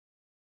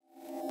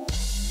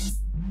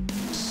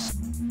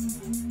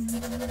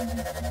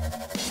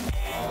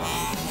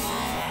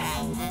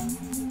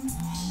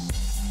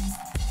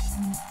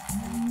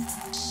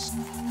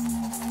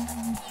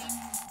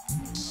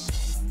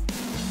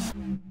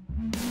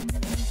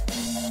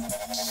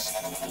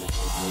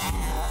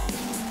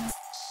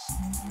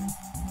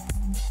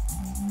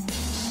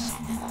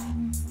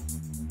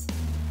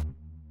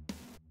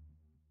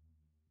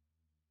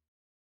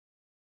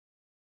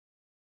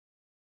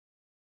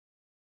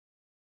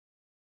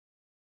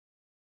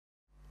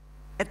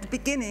At the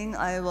beginning,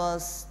 I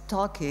was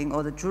talking,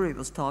 or the jury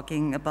was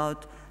talking,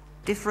 about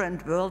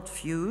different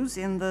worldviews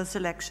in the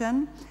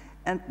selection,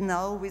 and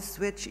now we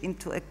switch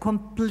into a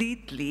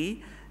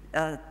completely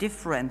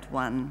different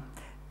one.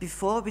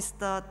 Before we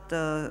start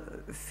the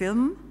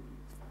film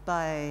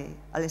by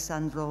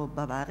Alessandro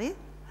Bavari,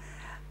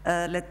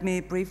 let me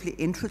briefly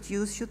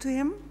introduce you to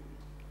him.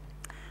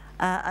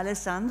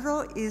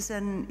 Alessandro is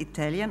an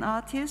Italian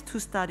artist who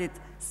studied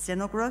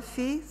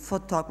scenography,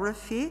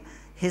 photography,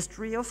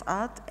 history of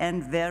art,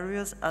 and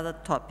various other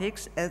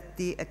topics at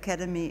the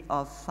Academy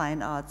of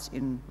Fine Arts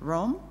in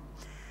Rome.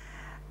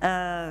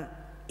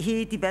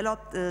 He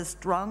developed a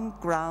strong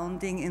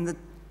grounding in the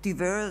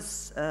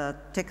diverse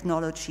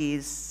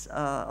technologies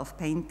of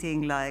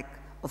painting, like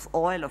of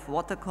oil, of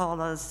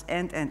watercolors,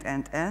 and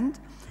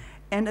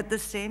at the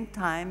same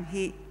time,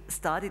 he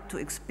started to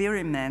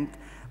experiment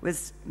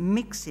with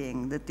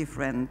mixing the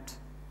different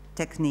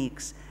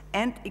techniques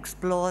and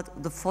explored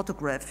the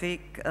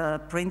photographic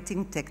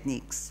printing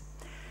techniques.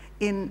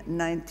 In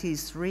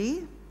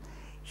 '93,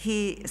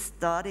 he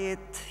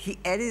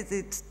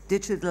edited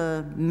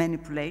digital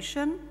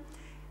manipulation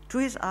to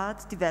his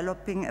art,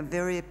 developing a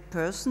very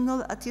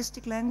personal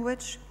artistic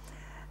language.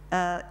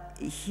 This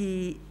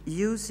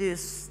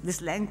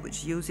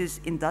language uses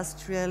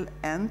industrial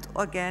and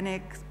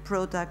organic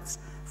products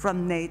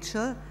from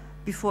nature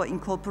before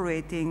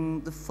incorporating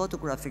the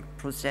photographic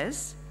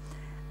process.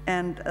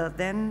 And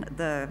then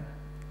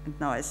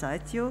now I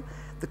cite you,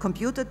 the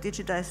computer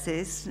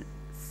digitization,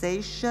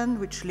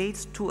 which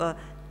leads to a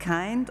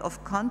kind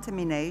of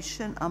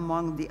contamination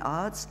among the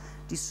arts,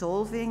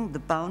 dissolving the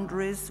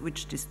boundaries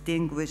which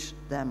distinguish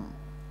them.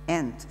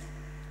 And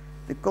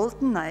the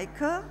Golden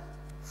Nica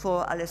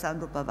for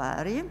Alessandro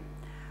Bavari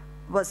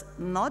was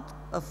not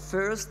a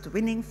first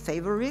winning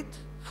favorite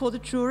for the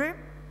jury.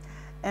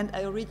 And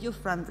I read you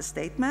from the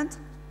statement.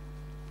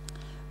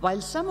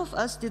 While some of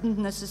us didn't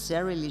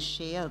necessarily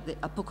share the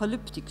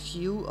apocalyptic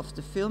view of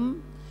the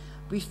film,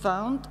 we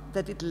found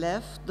that it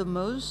left the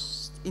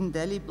most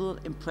indelible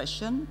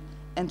impression.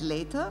 And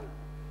later,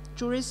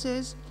 jury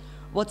says,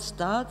 what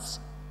starts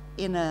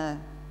in a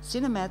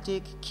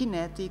cinematic,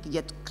 kinetic,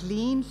 yet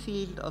clean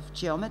field of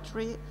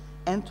geometry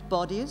and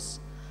bodies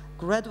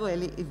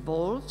gradually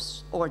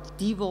evolves or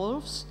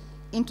devolves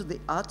into the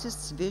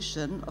artist's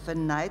vision of a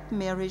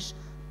nightmarish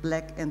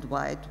black and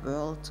white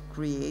world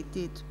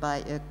created by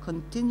a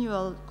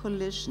continual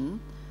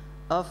collision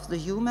of the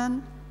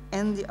human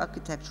and the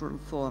architectural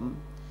form.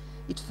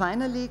 It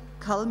finally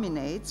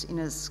culminates in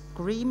a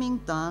screaming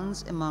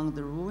dance among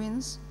the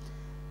ruins.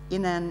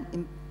 In an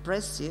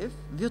impressive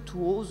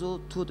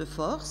virtuoso tour de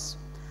force,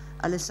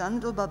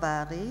 Alessandro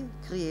Bavari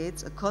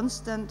creates a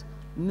constant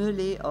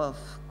melee of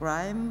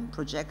grime,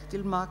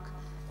 projectile muck,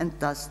 and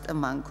dust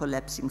among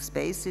collapsing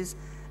spaces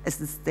as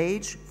the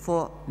stage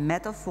for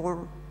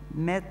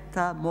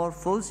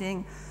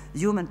metamorphosing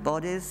human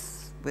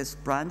bodies with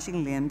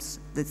branching limbs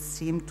that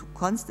seem to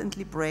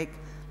constantly break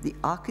the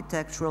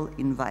architectural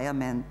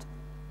environment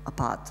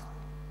apart.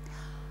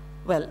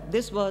 Well,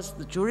 this was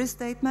the jury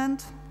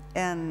statement,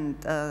 and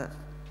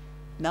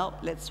now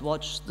let's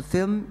watch the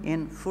film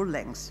in full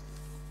length.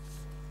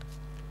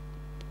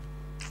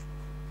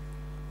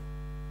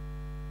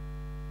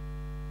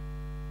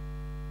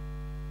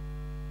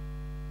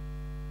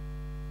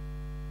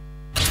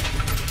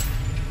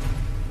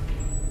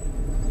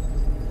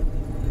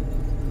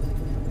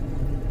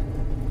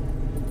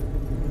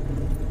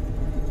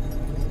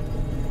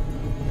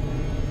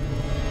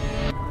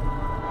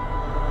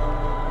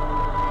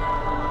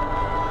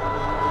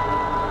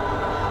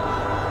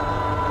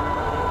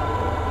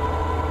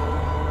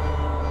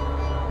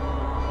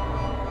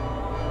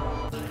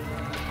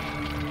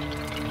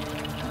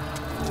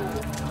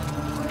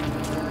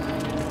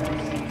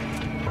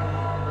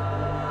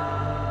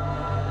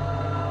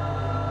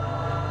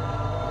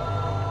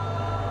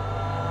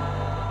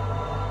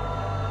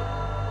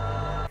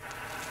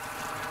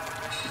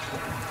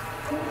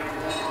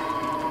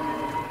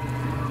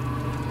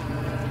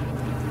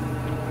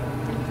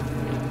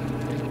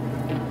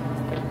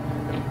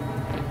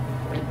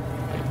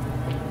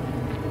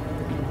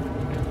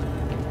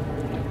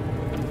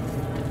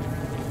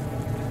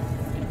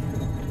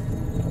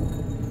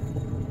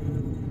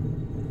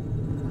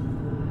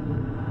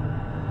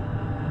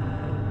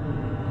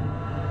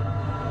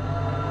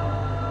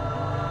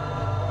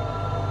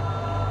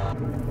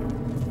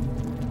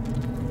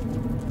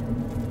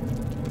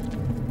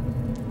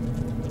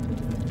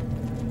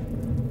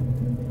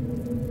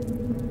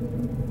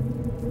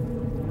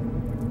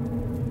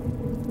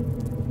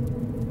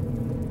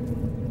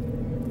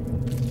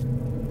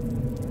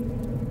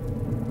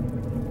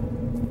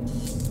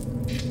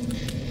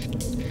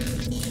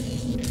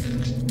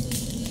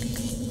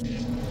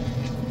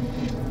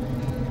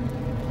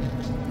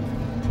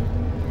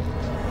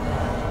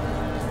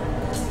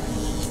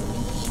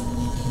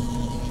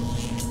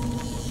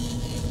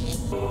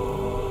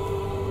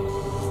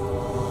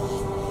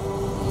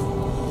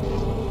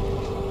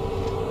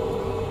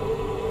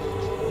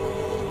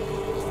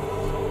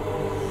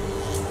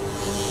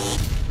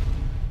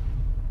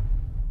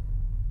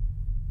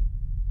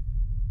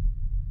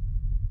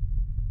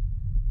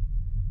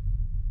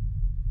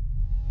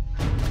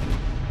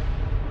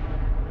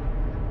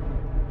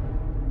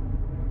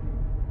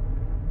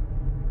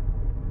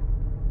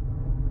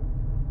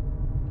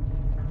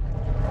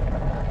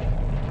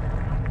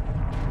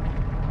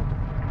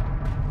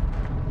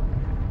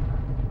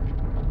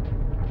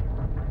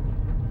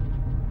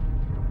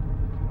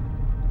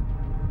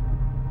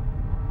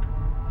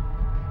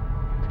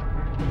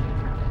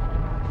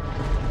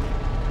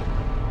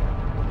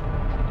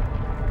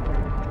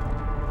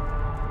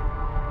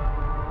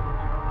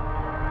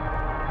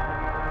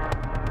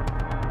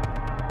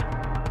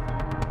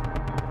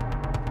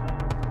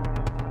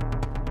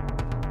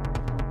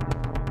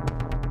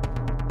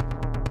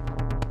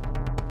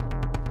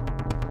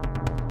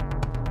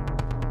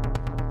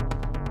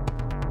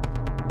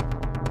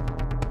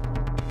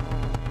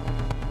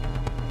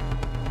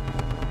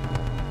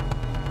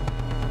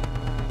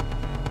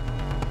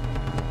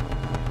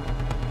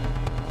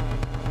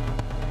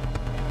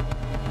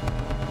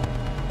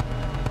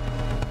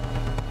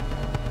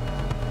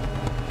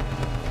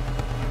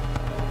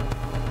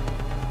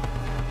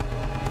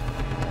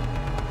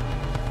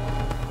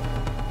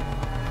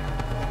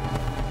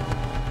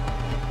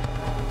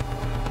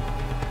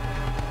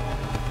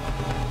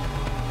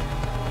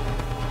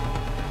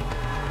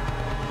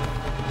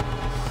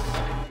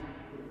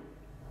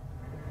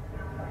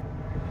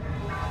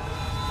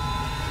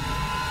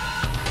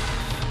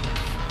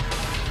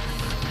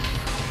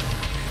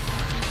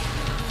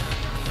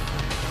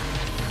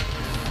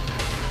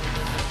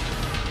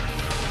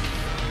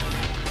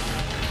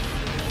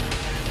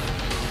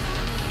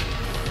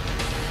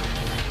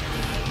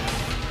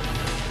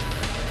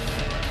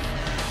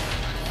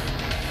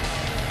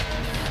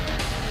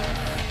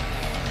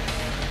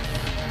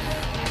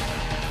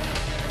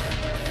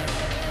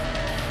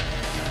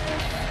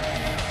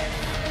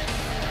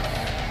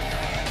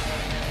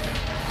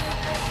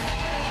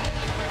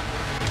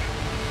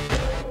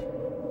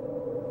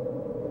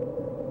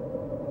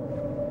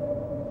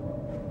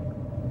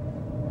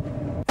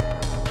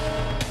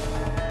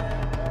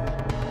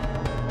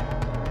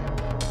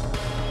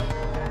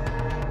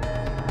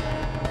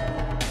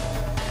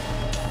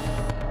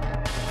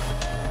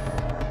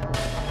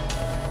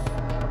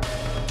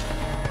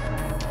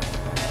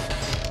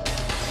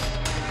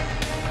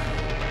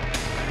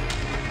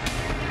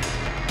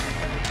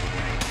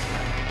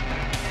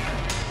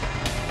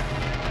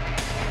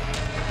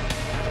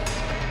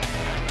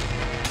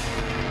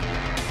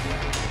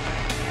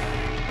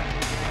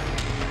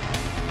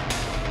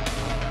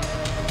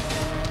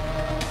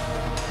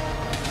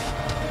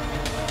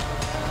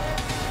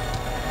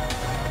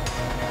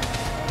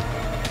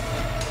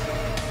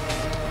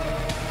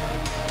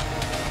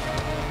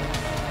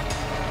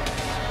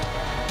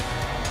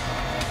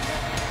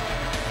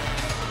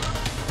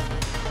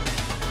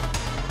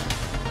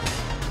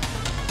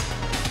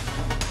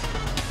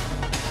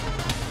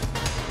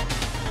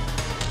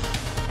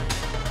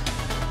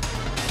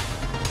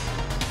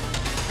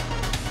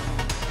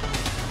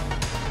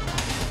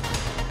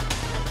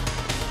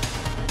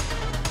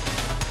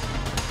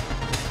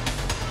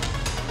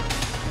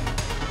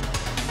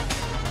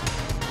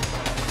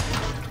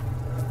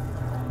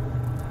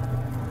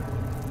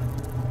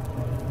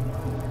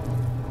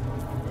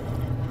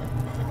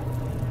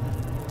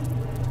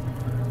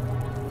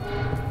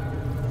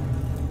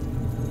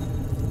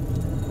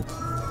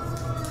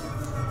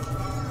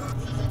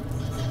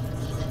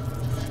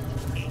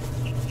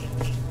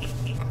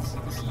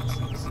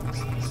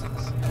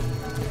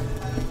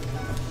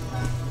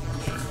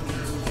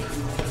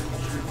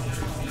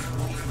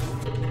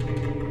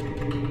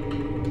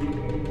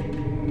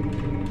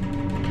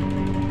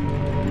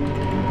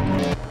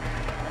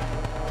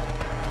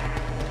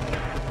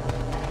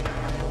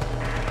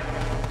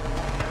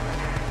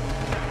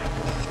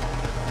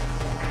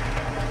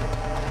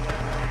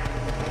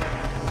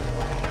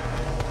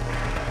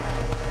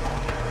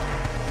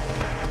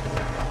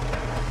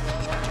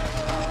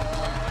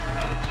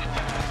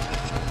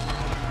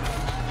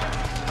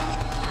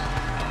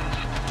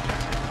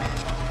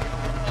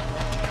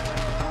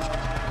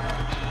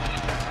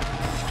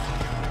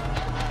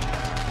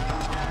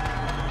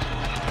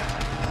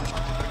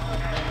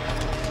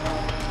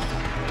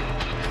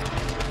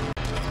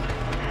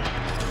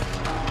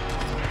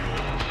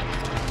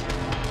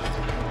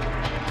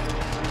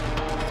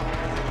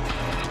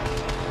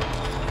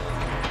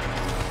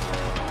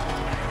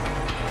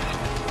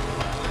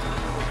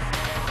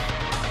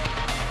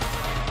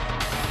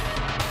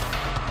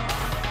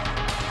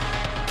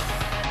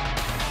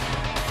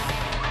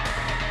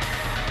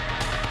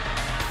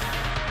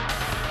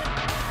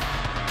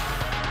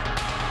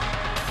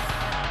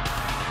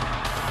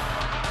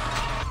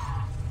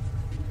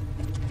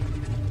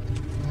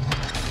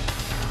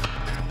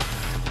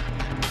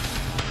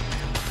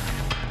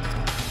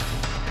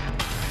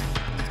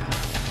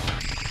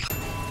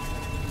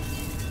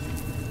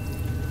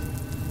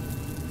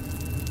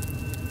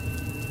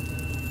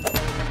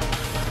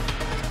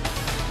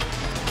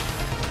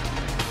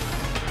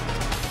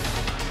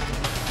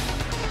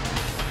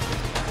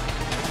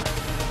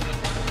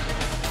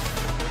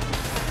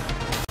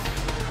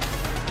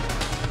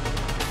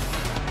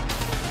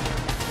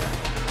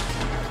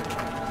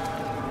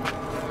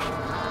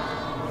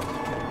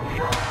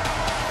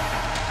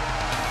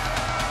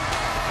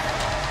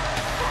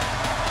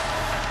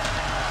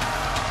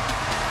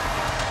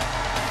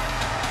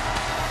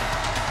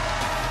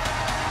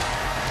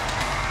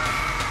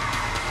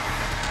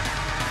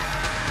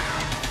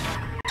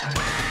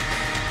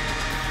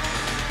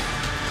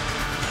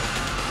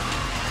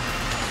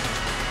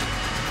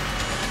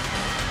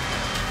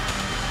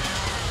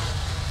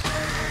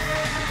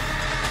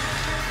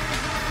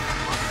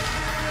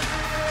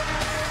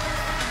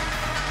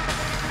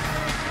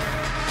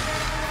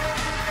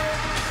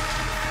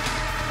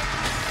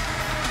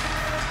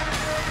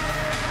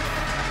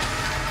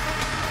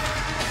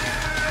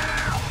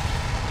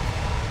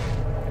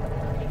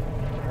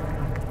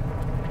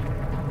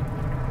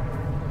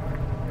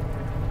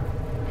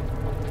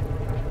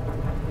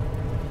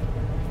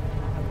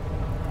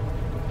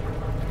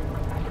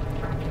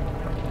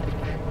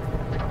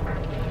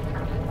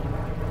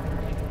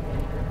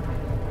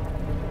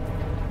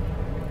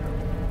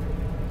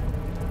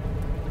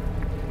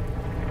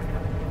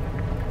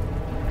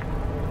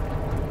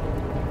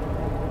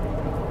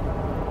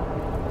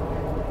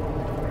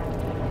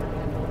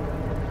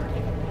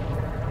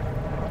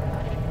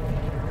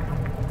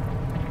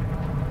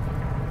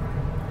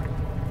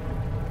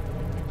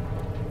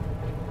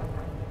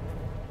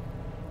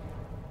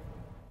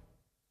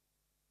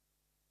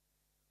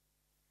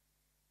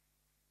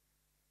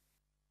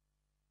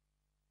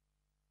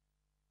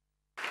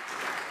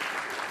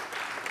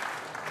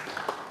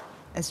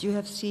 As you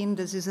have seen,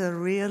 this is a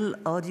real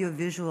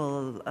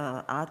audiovisual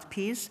art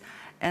piece,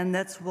 and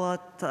that's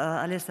what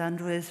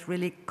Alessandro is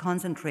really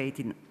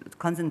concentrating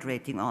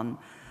on.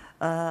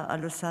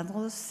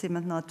 Alessandro, c'est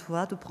maintenant à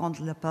toi de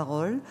prendre la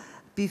parole.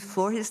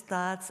 Before he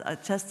starts,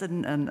 just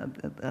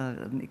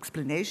an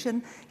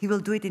explanation. He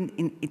will do it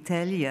in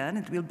Italian.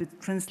 It will be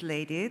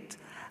translated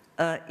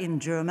in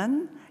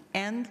German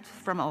and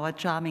from our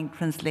charming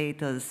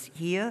translators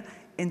here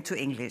into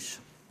English.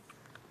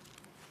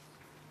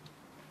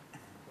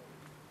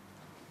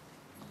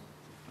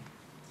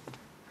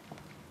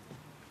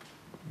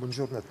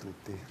 Buongiorno a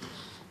tutti.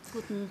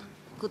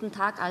 Guten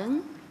Tag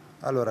allen.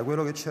 Allora,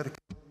 quello che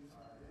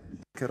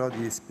cercherò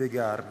di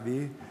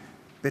spiegarvi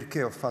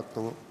perché ho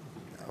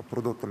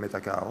prodotto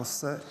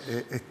Metachaos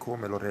e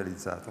come l'ho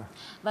realizzato.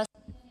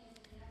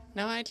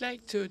 Now I'd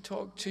like to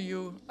talk to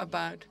you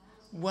about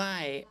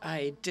why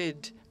I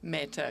did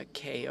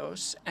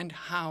Metachaos and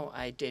how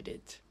I did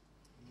it.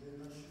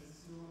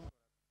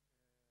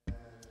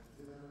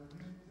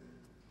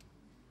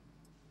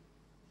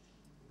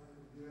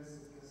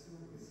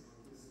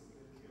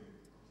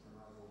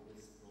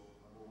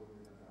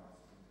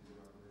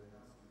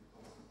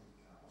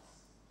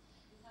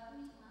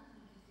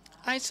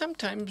 I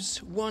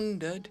sometimes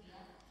wondered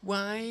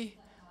why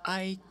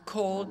I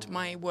called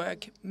my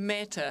work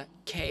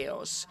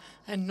Metachaos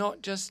and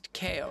not just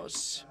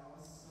chaos.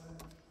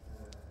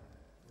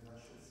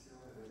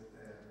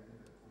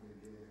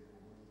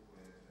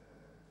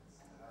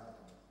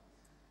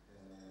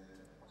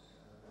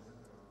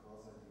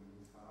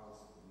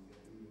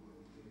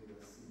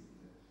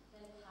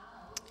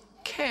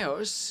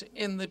 Chaos,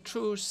 in the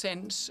true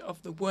sense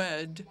of the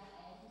word,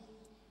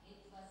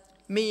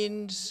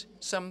 means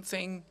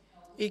something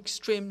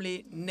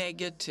extremely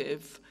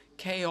negative,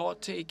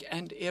 chaotic,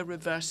 and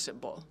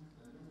irreversible.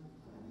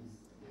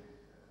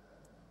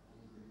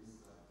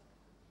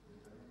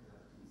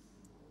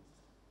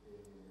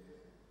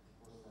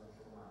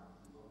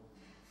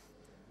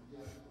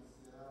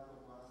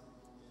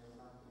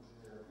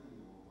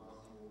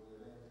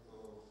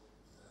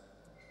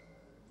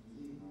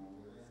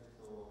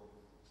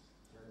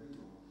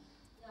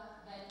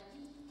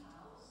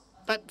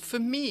 But for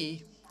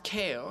me,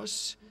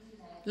 chaos,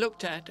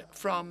 looked at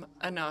from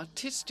an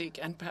artistic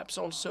and perhaps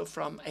also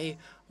from a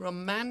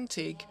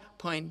romantic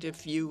point of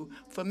view,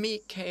 for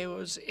me,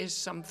 chaos is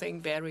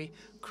something very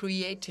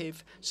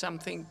creative,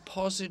 something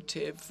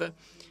positive,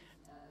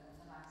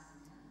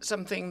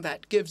 something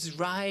that gives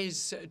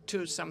rise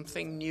to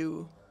something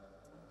new.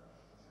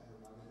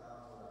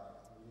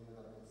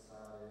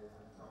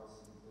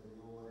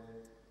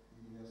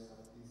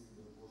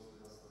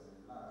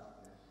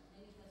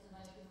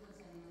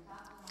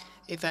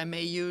 If I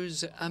may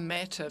use a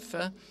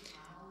metaphor,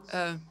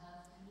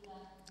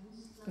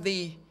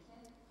 the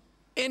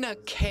inner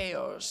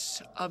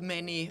chaos of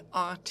many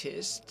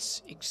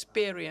artists,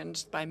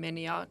 experienced by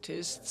many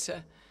artists,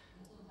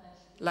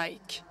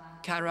 like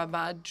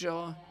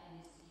Caravaggio,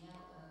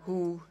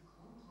 who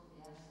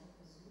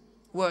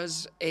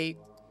was a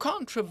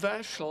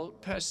controversial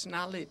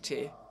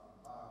personality,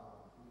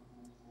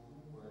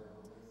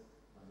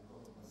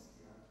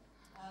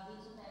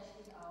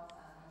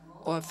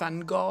 or Van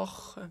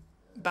Gogh,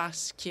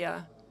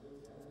 Basquiat.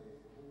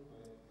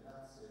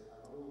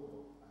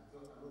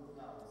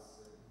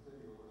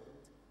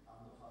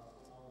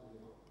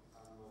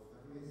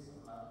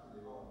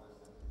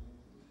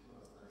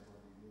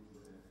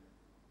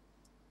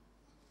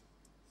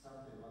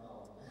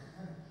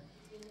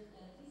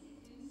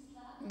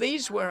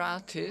 These were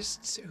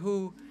artists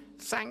who,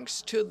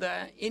 thanks to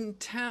their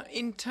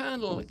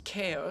internal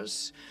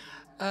chaos,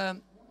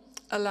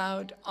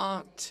 allowed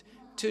art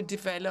to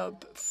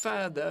develop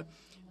further.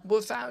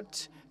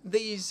 Without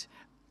these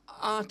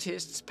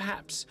artists,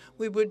 perhaps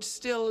we would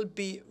still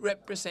be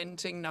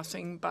representing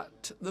nothing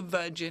but the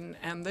Virgin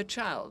and the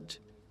Child.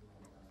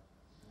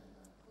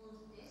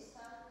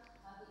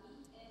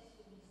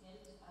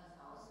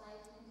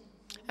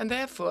 And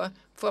therefore,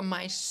 for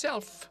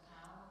myself,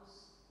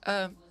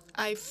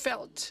 I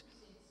felt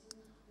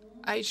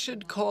I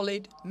should call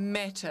it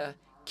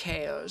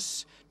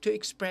meta-chaos to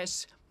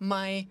express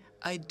my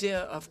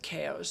idea of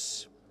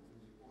chaos.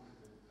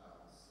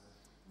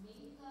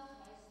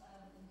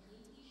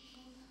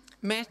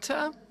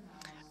 Meta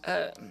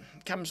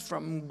comes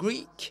from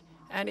Greek,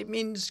 and it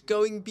means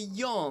going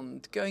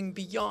beyond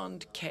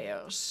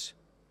chaos.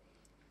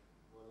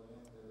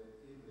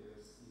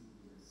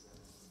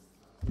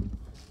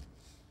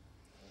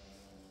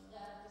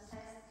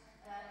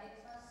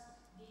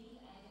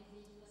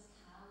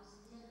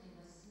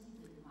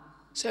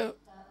 So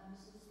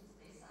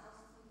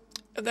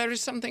there is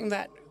something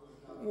that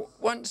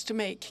wants to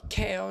make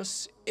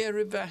chaos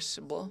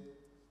irreversible.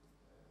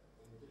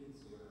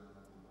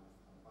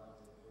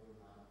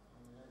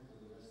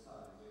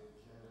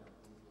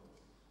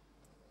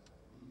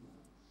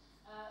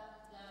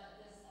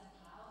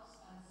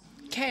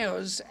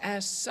 Chaos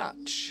as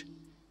such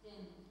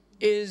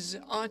is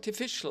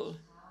artificial.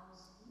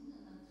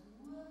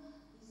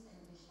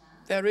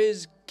 There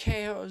is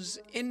chaos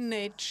in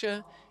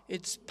nature.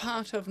 It's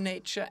part of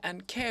nature,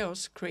 and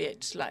chaos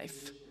creates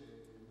life.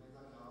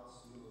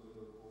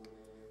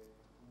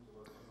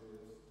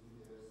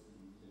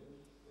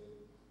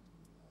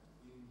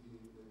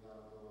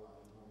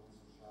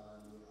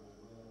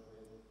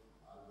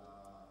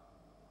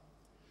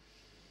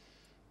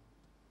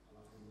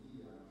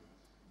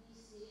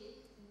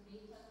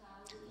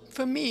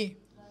 For me,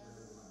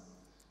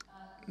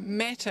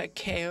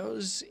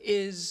 Metachaos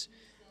is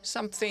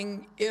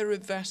something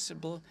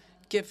irreversible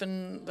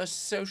given the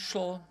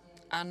social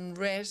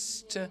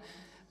unrest,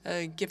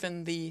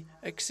 given the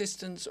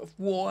existence of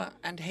war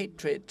and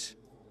hatred.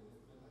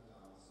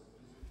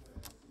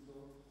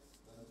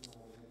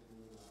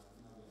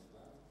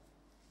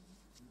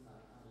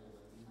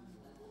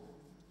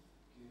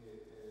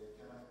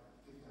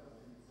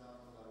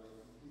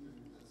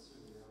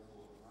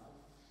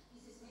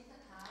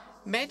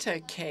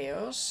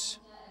 Metachaos,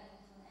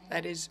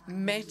 that is,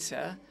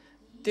 meta,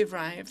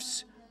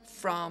 derives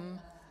from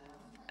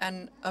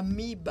an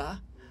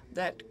amoeba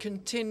that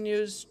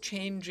continues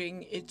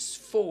changing its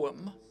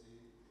form.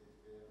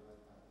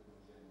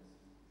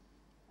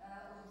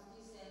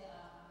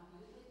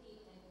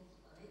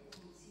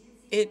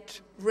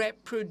 It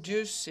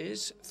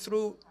reproduces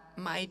through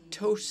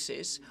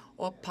mitosis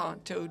or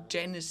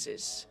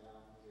parthenogenesis.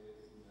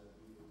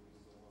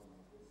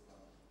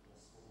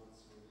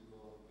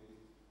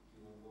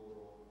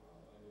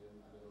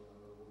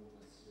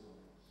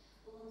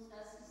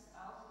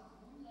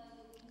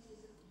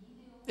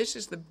 This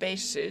is the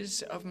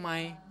basis of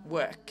my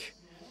work.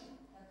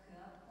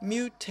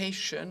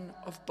 Mutation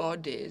of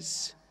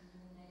bodies,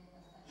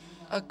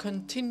 a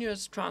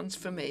continuous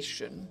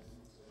transformation.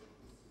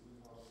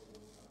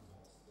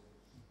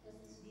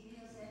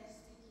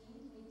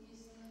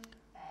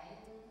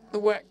 The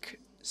work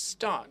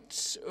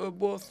starts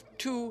with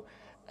two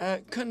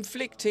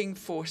conflicting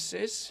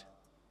forces.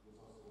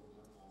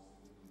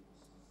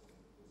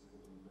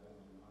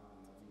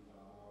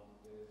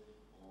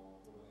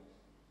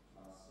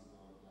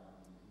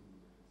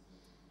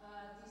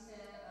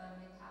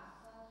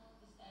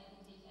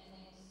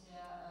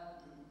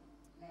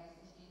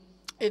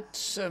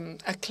 It's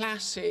a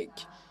classic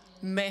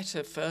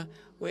metaphor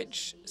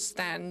which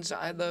stands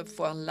either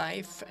for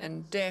life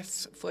and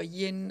death, for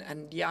yin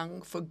and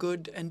yang, for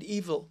good and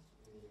evil.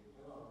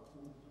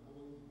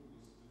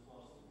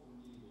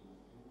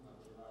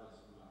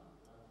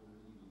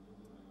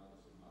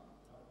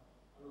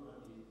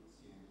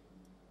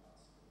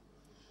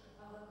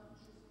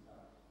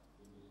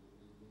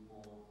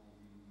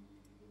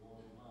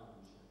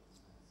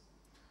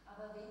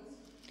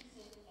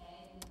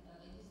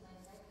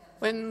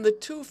 When the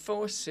two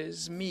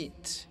forces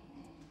meet,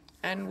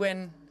 and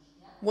when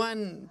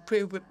one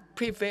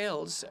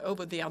prevails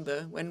over the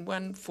other, when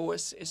one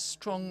force is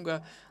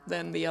stronger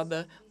than the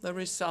other, the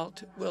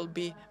result will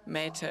be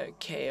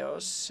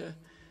metachaos,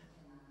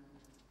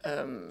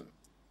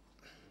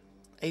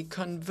 a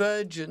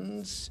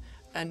convergence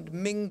and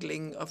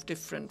mingling of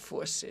different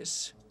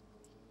forces.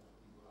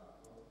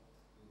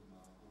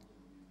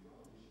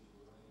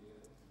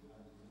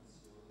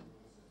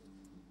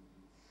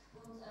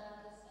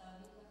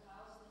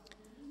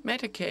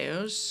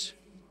 Metachaos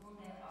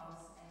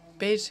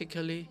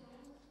basically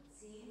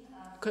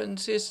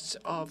consists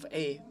of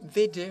a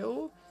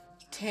video,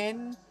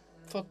 10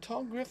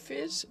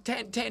 photographs,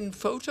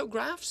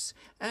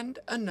 and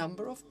a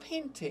number of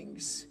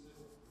paintings.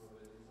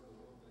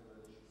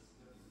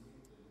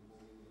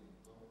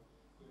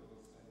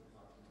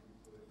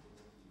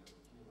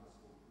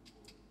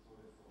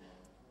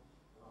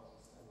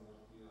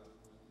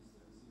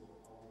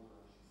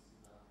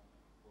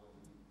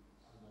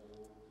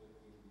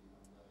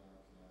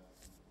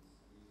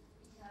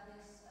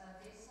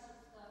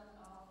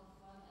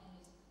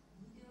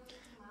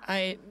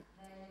 I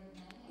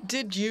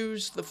did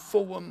use the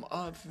form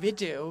of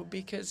video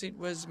because it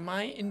was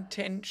my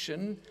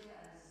intention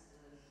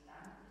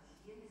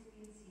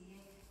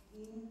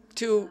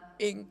to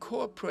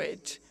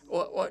incorporate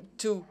or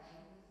to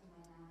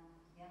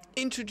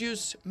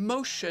introduce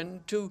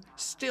motion to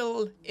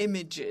still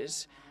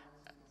images.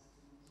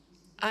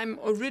 I'm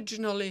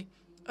originally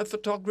a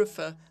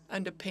photographer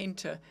and a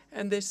painter,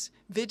 and this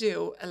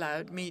video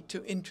allowed me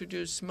to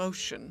introduce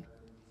motion.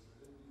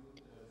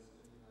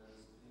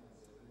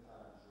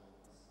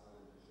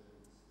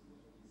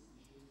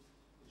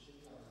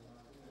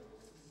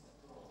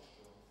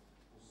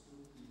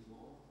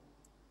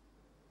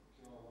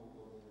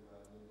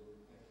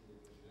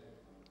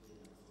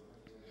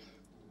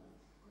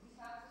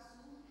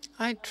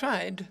 I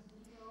tried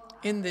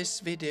in this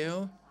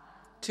video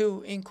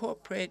to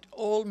incorporate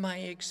all my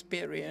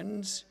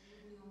experience,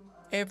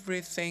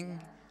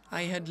 everything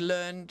I had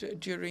learned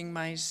during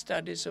my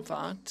studies of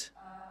art,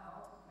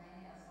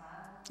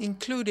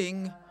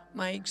 including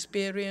my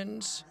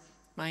experience,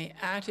 my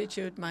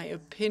attitude, my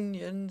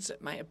opinions,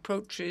 my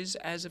approaches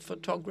as a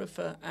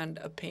photographer and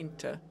a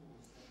painter.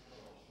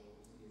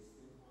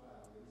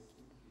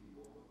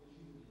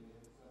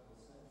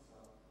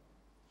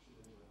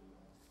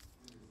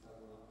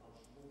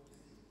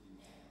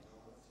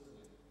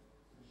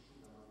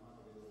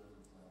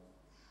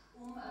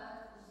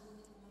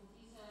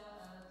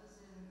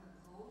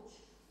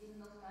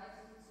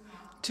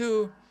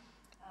 To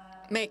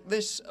make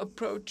this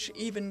approach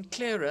even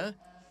clearer,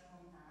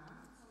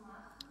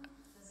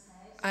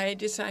 I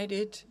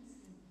decided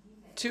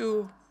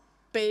to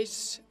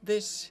base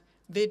this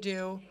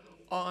video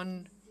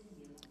on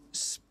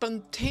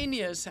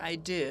spontaneous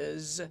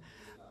ideas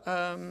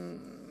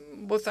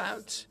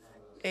without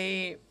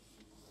a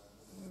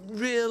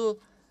real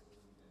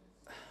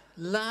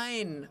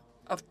line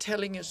of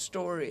telling a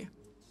story.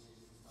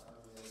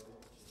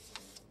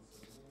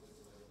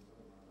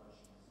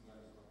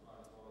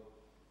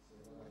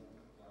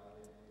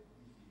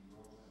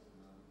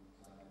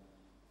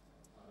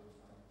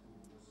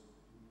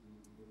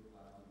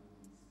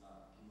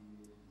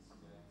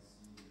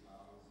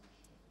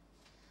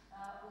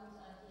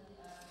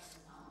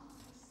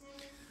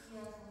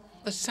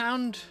 The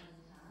sound,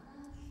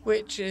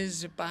 which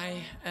is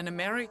by an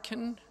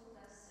American,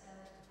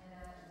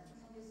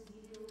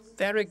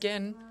 there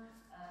again,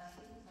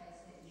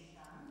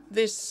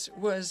 this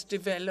was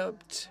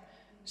developed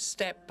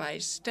step by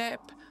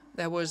step.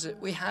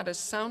 We had a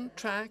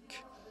soundtrack,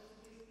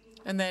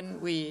 and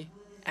then we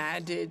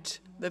added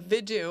the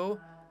video,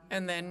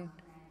 and then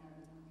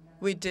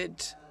we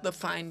did the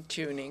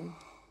fine-tuning.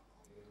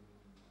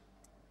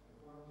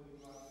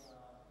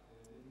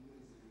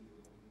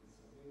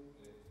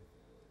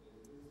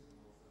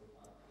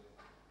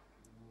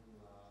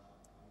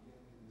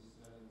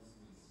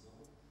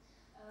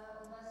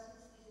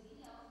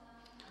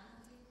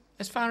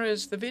 As far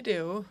as the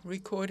video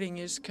recording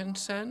is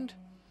concerned,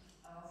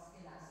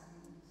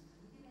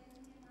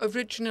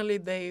 originally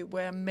they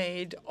were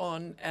made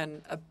on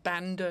an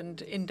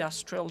abandoned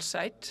industrial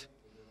site.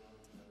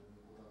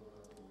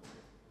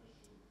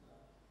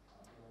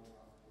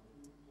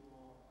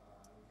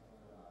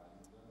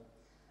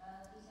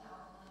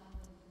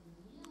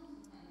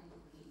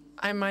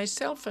 I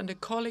myself and a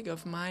colleague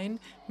of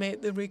mine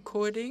made the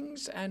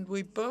recordings, and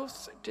we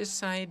both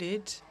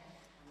decided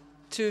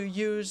to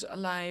use a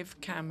live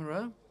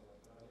camera.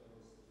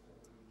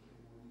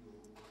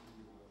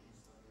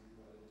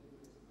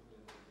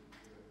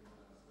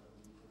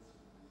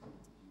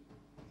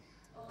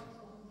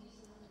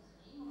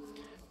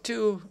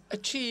 To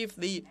achieve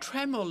the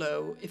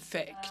tremolo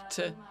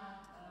effect,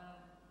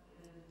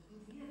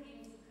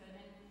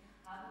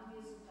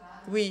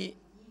 we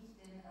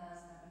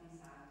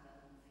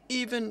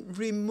even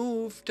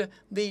removed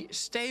the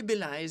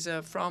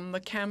stabilizer from the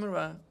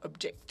camera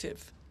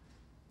objective.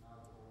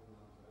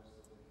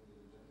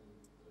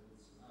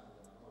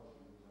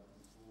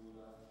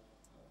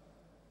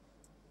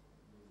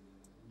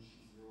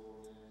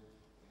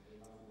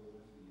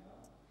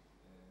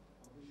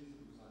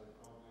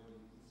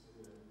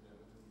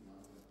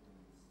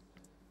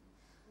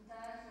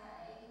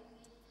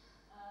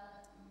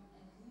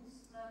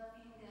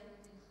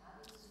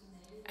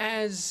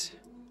 As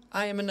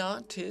I am an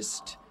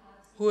artist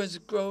who has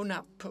grown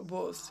up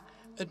with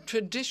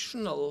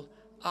traditional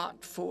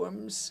art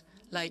forms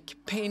like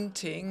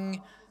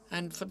painting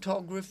and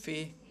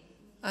photography,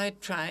 I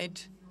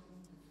tried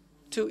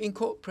to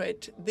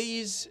incorporate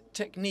these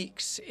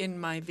techniques in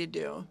my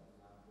video.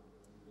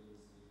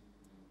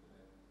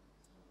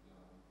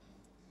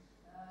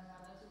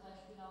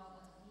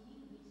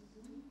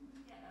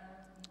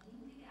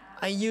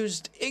 I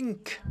used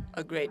ink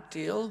a great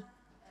deal.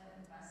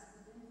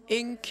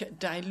 Ink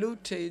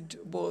diluted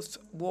with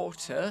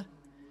water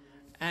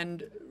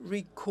and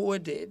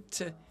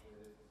recorded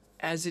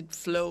as it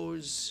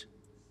flows.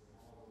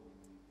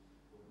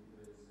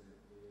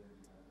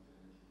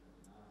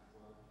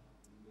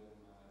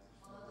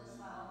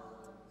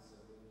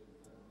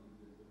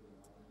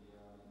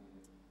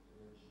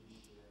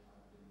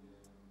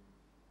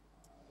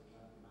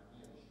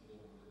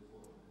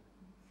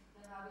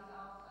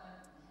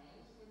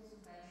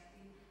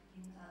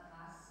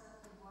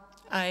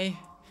 I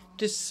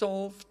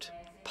dissolved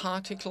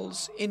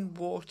particles in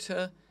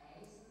water.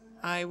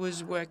 I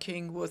was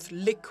working with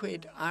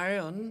liquid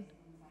iron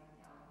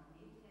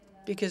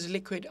because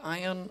liquid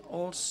iron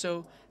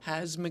also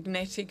has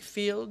magnetic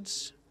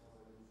fields.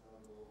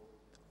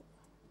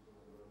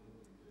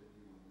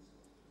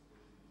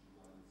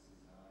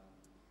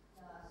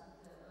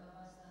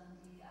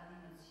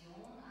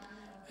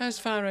 As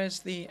far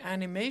as the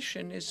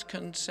animation is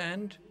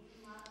concerned,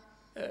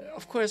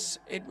 of course,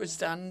 it was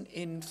done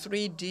in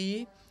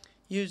 3D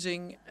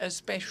using a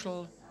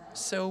special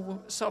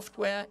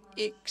software,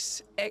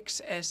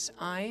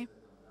 XSI,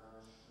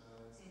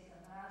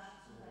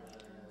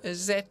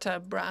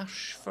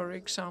 ZetaBrush, for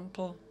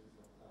example.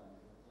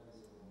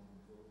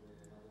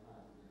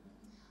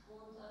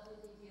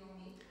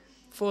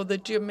 For the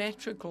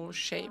geometrical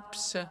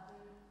shapes,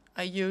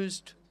 I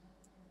used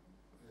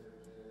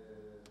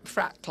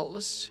fractal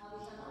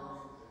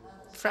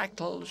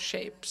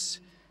shapes,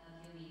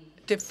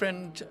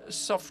 different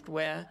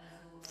software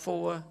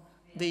for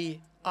the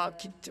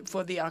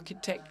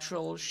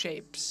architectural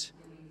shapes.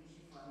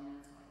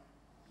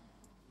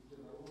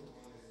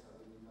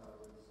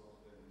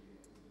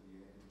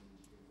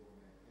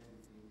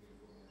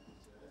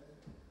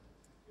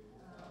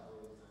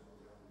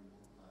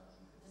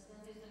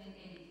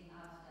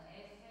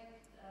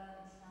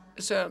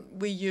 So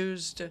we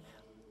used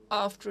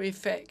After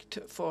Effects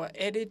for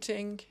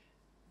editing,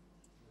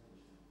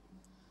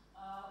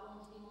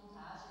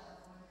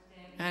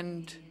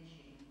 and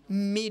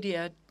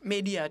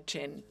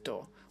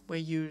Mediacento were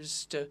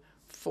used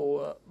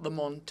for the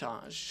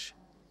montage.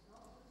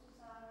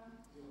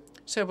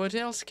 So what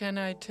else can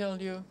I tell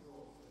you?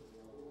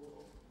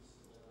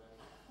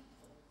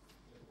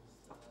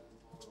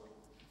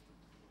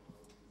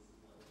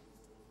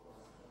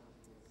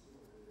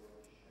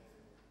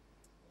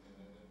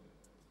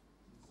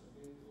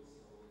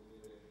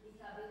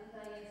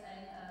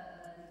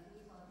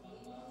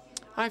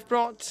 I've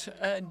brought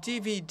a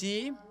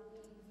DVD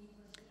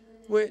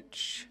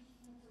which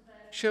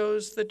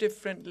shows the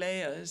different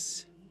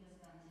layers.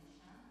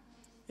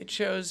 It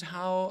shows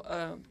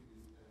how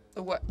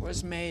the work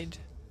was made.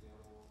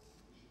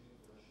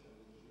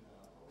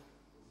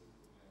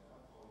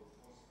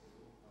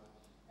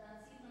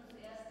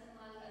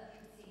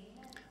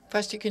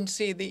 First, you can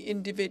see the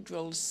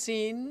individual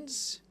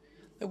scenes,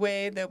 the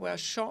way they were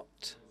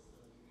shot.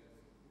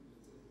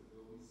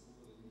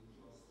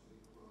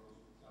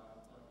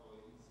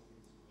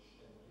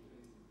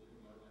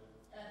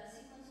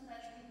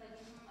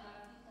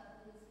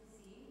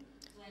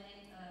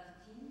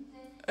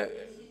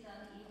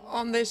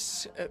 On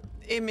this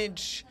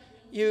image,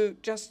 you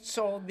just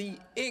saw the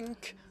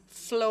ink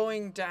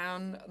flowing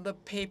down the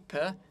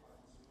paper.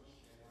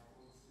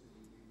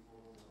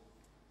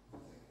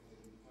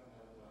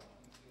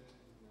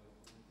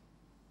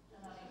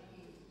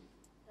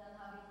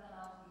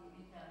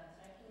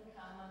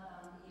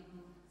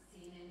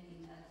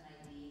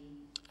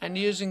 And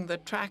using the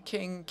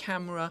tracking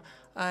camera,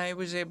 I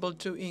was able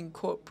to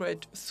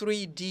incorporate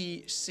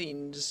 3D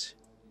scenes.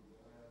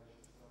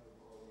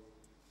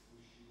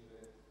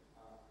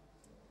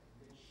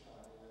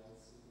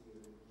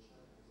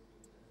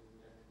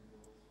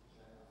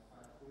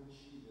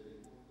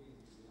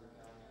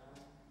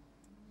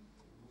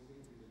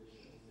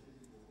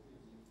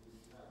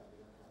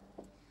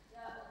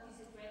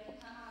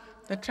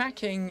 The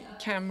tracking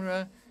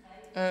camera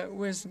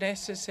was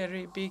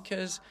necessary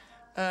because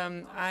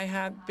I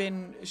had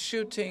been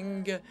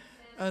shooting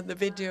the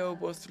video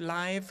with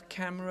live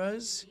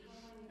cameras,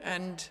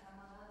 and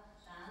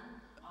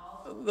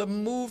the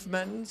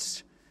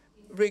movements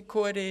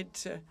recorded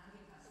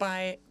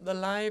by the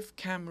live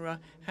camera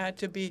had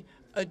to be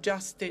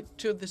adjusted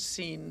to the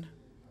scene.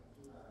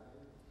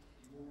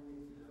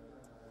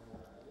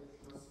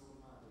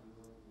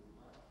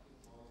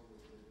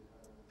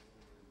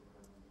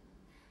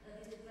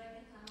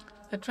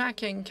 The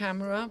tracking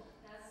camera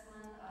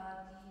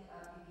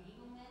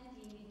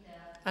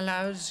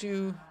allows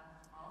you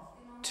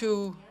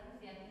to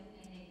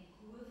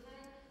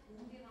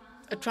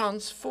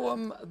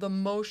transform the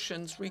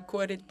motions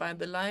recorded by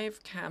the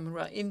live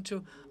camera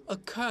into a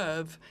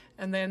curve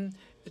and then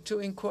to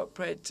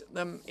incorporate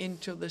them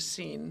into the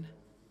scene.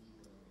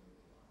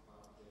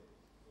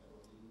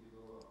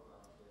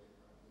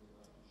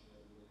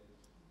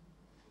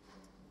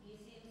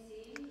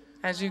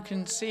 As you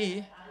can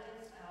see,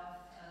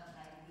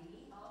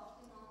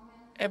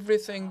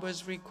 everything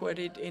was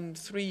recorded in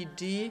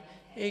 3D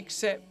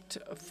except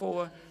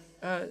for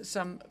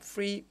some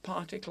free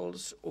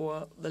particles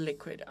or the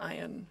liquid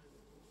iron.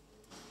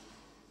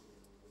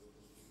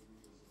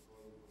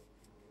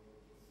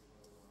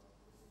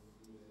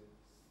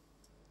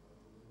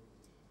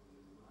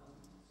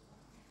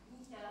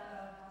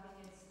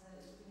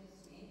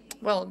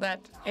 Well, that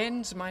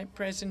ends my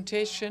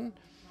presentation.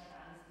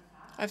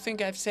 I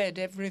think I've said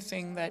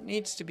everything that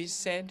needs to be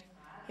said.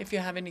 If you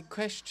have any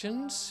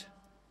questions.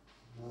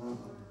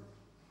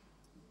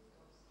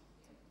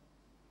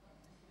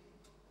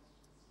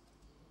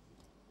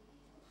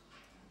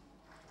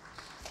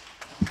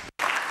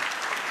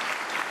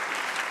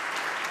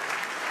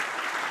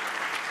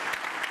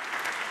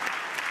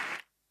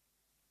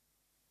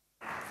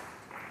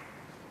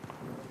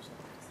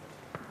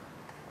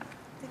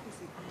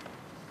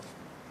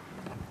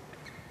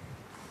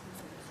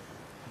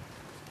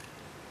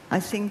 I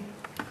think,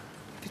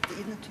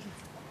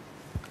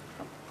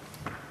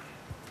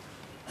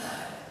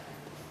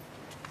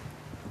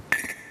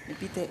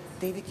 maybe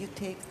David, you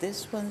take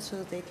this one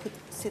so they could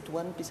sit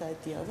one beside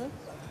the other.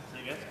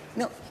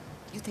 No,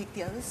 you take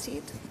the other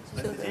seat.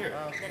 So Here.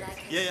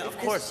 Yeah, of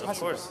course,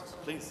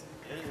 please.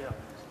 Yeah.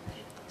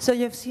 So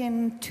you've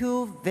seen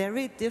two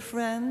very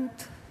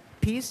different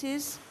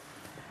pieces,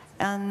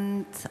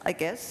 and I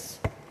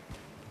guess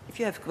if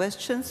you have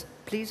questions,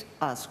 please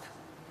ask.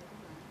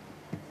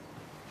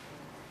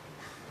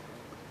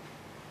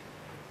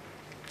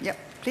 Yeah,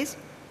 please.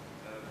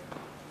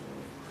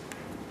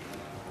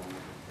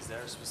 Is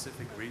there a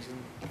specific reason?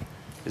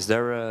 Is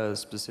there a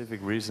specific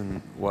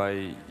reason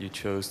why you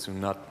chose to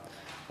not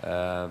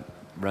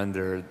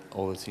render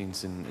all the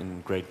scenes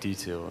in great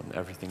detail and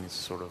everything is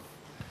sort of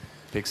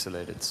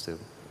pixelated still?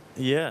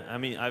 Yeah, I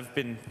mean, I've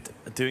been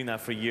doing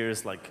that for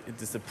years. Like,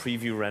 it's a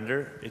preview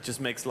render. It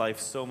just makes life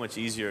so much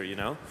easier, you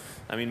know?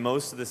 I mean,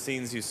 most of the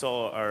scenes you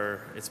saw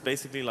are, it's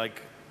basically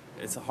like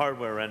it's a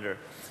hardware render.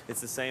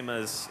 It's the same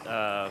as,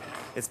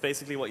 it's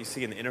basically what you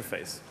see in the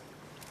interface.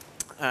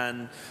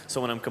 And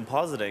so when I'm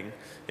compositing,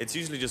 it's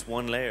usually just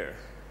one layer.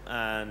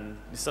 And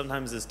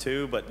sometimes there's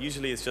two, but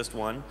usually it's just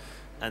one.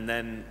 And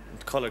then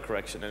color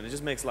correction, and it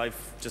just makes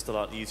life just a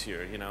lot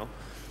easier, you know.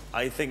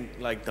 I think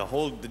like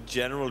the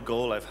general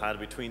goal I've had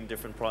between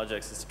different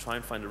projects is to try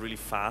and find a really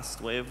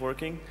fast way of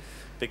working,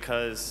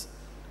 because,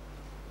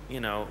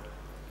 you know,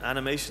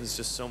 animation is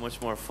just so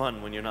much more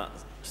fun when you're not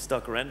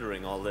stuck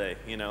rendering all day,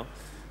 you know,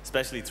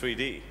 especially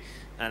 3D.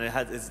 And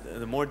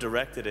the more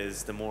direct it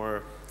is, the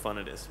more fun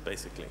it is,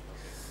 basically.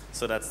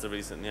 So that's the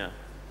reason, yeah.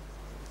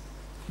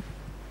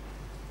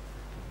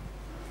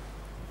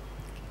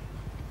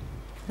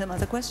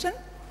 Another question?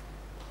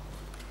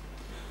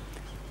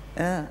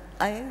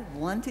 I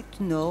wanted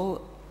to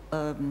know,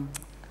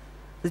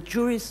 the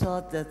jury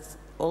thought that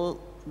all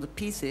the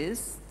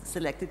pieces,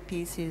 selected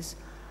pieces,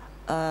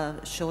 are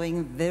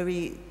showing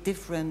very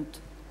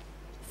different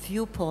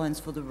viewpoints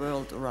for the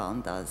world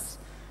around us.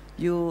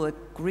 You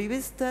agree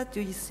with that?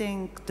 Do you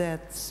think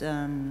that's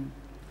a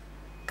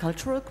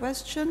cultural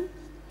question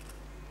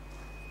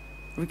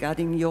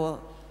regarding your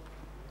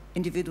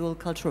individual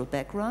cultural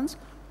backgrounds,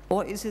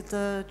 or is it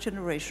a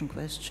generation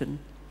question?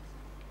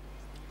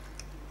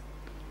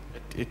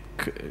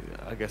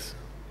 I guess.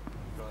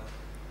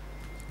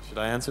 Should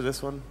I answer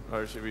this one,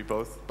 or should we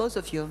both? Both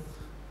of you.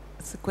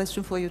 It's a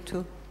question for you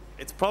too.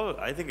 It's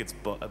probably. I think it's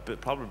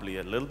probably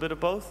a little bit of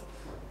both.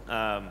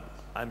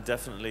 I'm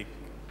definitely,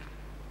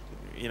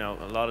 you know,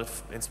 a lot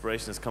of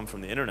inspiration has come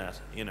from the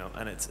internet, you know,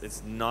 and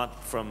it's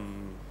not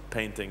from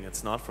painting,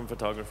 it's not from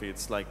photography.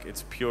 It's like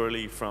it's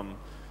purely from,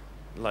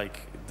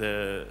 like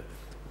the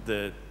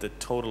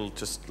total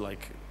just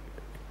like,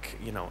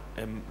 you know,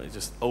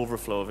 just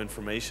overflow of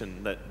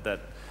information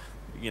that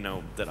you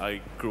know that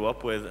I grew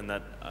up with, and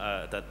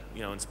that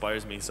you know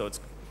inspires me. So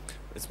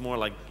it's more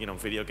like, you know,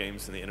 video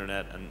games and the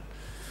internet, and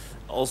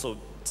also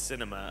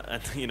cinema,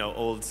 and, you know,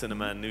 old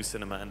cinema and new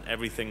cinema and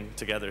everything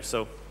together.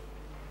 So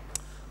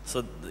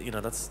you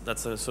know,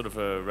 that's a sort of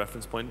a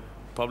reference point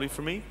probably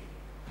for me,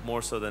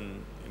 more so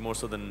than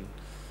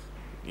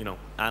you know,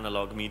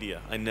 analog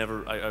media.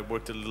 I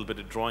worked a little bit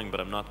of drawing, but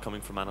I'm not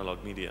coming from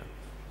analog media.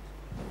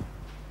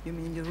 You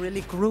mean you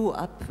really grew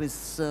up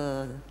with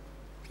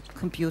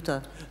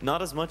computer?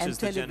 Not as much and as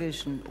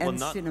television and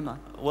cinema.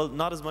 Well,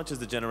 not as much as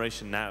the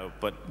generation now,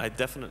 but I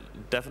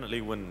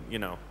definitely when, you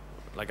know,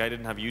 like I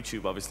didn't have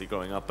YouTube obviously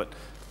growing up, but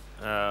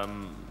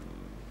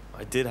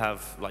I did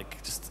have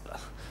like just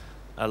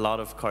a lot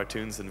of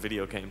cartoons and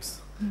video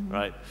games,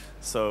 right?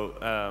 So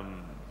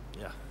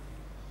yeah,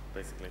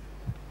 basically.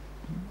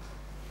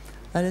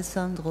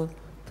 Alessandro,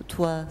 pour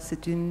toi,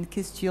 c'est une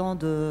question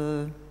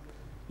de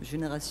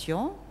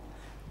génération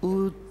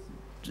ou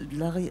de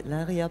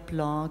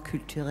l'arrière-plan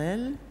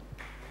culturel?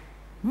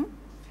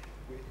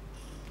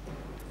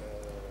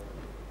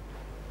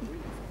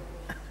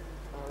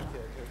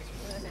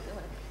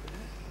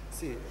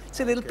 It's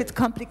a little bit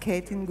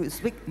complicated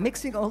with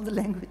mixing all the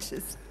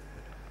languages.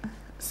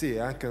 Sì, è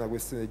anche una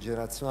questione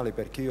generazionale,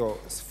 perché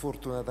io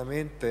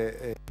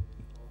sfortunatamente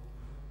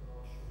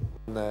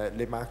con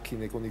le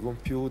macchine, con i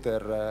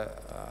computer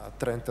a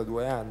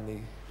 32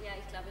 anni.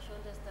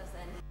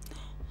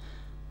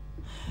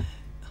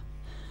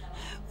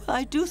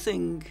 I do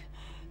think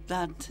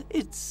that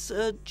it's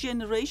a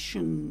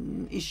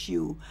generation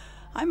issue.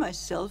 I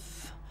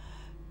myself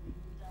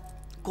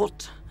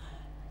got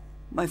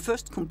my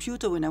first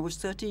computer when I was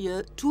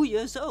 2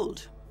 years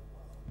old.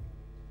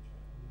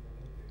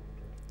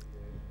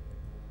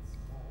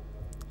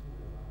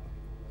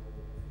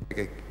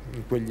 Che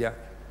in quegli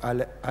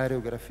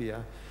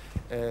aerografia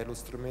lo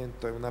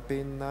strumento è una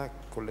penna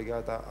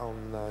collegata a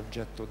un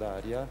getto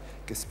d'aria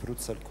che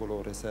spruzza il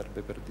colore,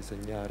 serve per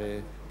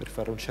disegnare, per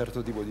fare un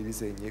certo tipo di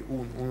disegni.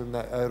 Un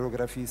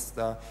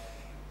aerografista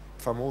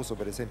famoso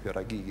per esempio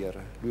era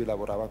Giger, lui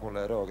lavorava con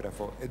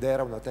l'aerografo ed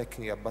era una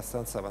tecnica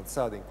abbastanza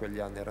avanzata in quegli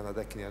anni, era una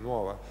tecnica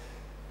nuova.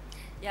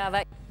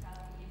 I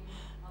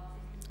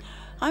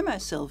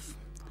myself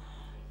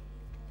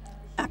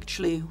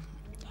actually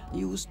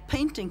used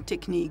painting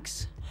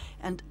techniques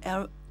and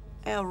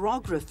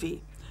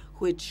aerography,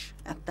 which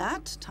at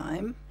that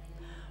time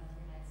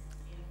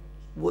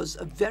was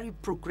a very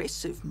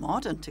progressive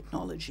modern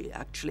technology,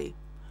 actually,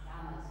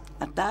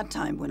 at that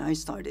time when I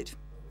started.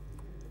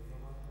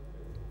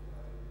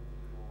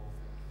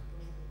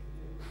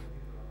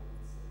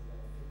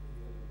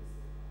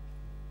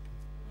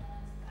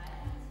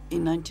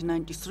 In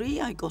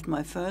 1993, I got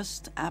my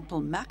first Apple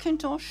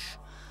Macintosh,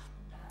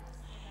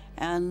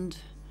 and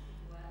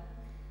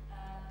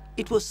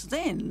it was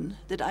then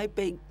that I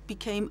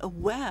became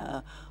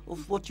aware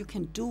of what you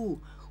can do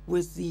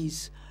with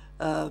these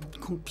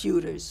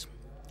computers.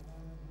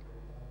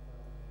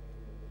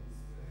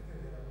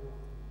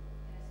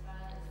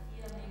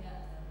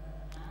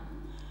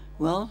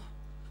 Well,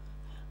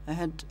 I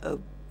had a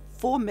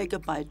 4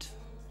 megabyte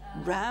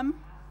RAM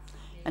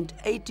and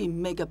 80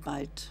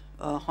 megabyte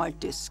hard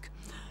disk.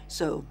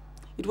 So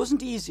it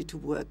wasn't easy to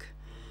work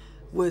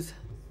with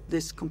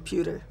this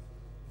computer.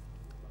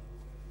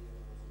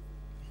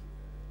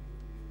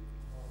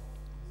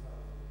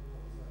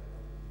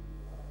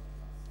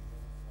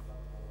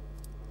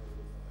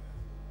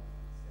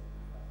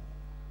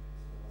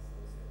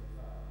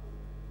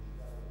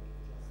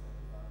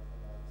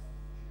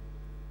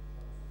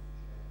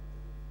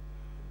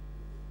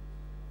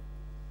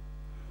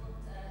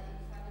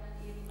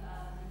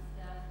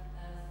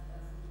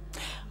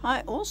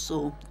 I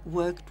also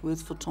worked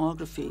with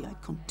photography. I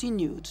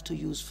continued to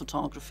use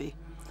photography.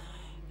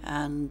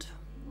 And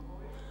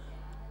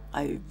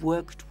I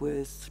worked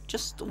with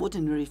just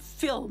ordinary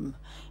film.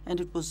 And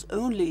it was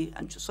only,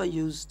 and so I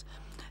used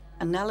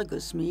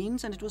analogous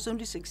means, and it was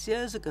only 6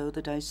 years ago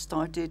that I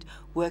started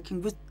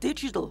working with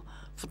digital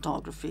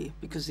photography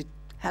because it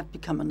had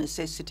become a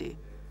necessity.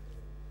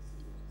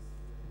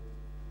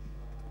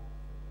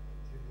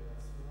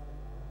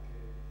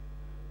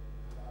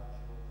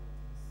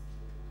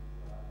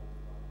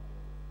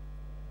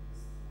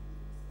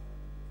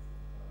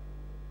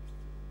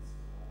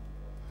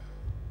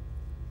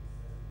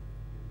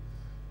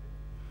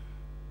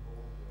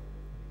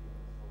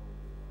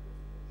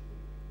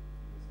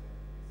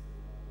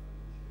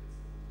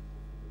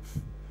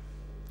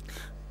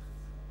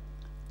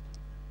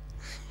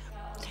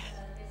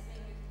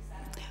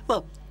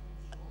 Well,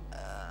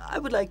 I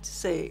would like to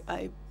say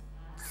I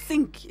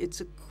think it's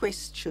a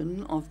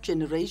question of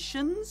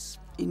generations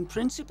in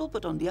principle,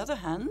 but on the other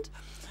hand,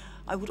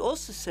 I would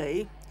also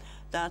say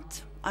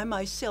that I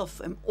myself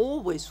am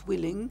always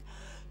willing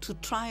to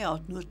try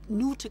out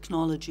new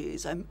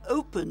technologies. I'm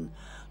open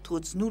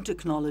towards new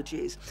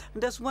technologies.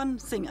 And there's one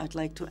thing I'd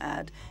like to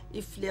add.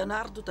 If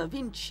Leonardo da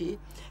Vinci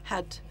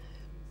had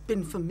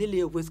been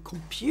familiar with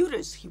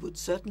computers, he would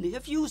certainly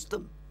have used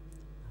them.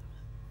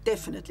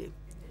 Definitely.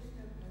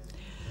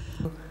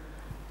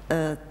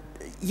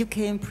 You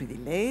came pretty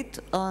late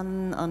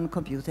on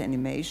computer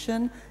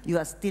animation. You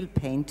are still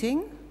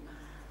painting.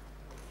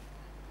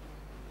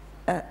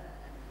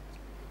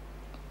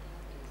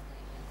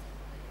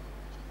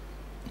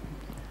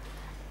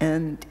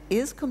 And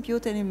is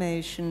computer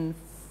animation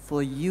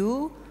for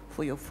you,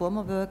 for your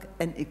former work,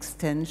 an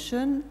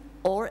extension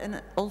or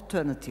an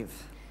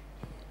alternative?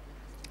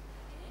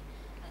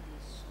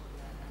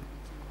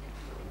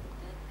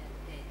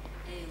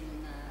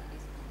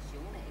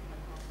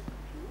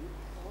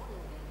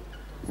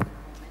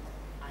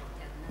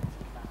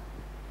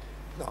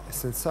 No, è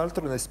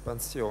senz'altro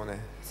un'espansione,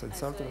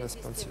 senz'altro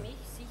un'espansione.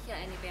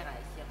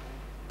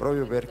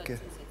 Proprio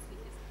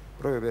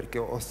perché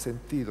ho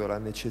sentito la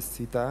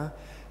necessità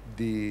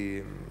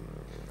di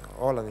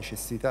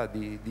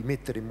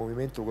mettere in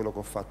movimento quello che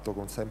ho fatto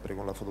sempre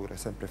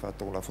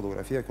fatto con la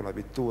fotografia e con la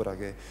pittura,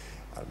 che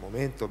al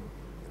momento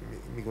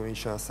mi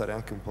cominciano a stare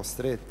anche un po'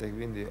 strette,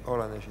 quindi ho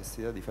la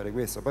necessità di fare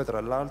questo. Poi tra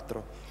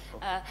l'altro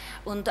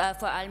Und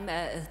vor allem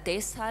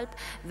deshalb,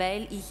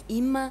 weil ich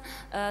immer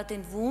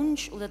den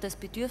Wunsch oder das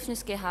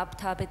Bedürfnis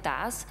gehabt habe,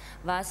 das,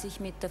 was ich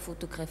mit der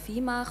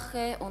Fotografie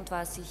mache und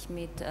was ich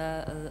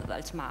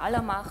als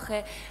Maler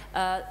mache,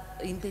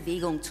 in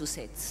Bewegung zu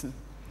setzen.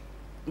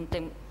 Und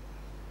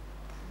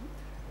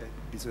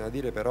bisogna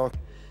dire però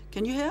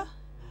Can you hear?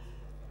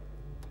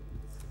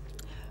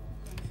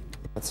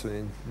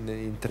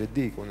 in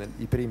 3D con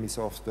i primi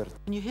software.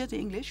 Can you hear the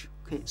English?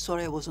 Okay,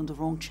 sorry, I was on the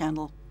wrong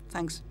channel.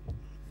 Thanks.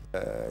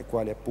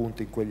 Quali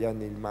appunto in quegli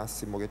anni il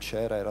massimo che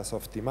c'era era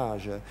Soft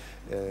Image.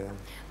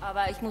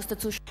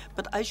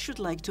 But I should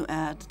like to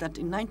add that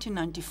in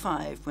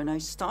 1995, when I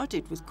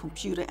started with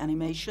computer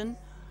animation,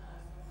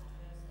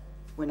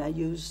 when I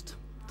used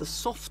the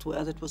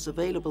software that was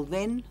available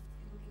then,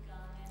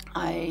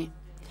 I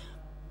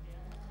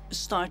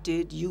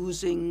started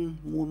using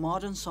more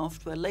modern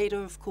software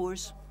later, of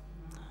course,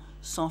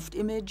 soft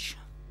image.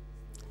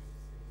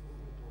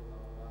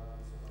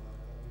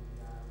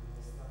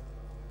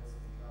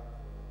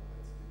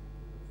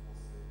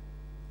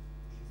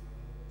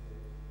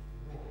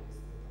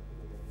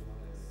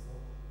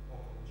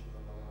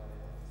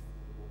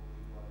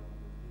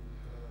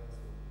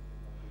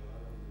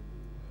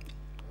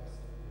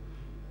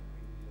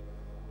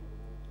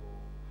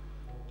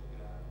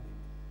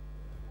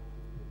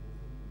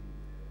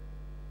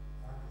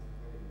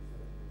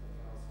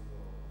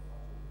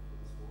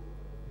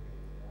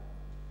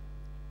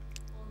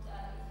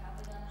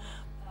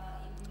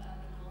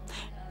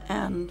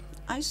 And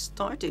I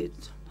started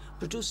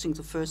producing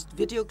the first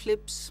video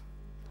clips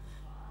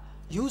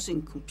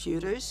using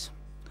computers,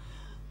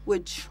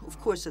 which, of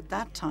course, at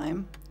that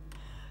time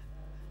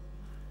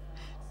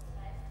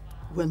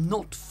were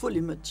not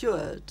fully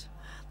matured.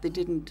 They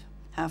didn't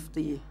have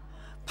the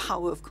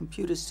power of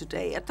computers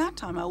today. At that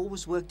time, I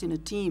always worked in a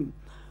team.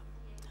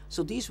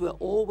 So these were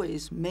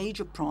always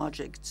major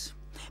projects.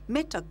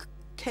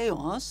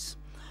 Metachaos,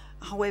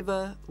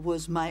 however,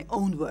 was my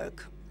own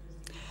work.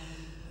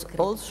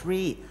 All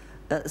three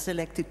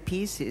selected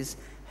pieces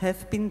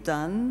have been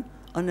done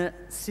on a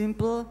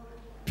simple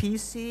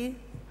PC,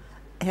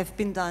 have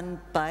been done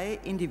by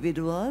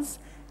individuals,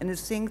 and I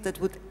think that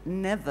would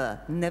never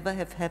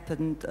have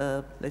happened,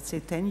 let's say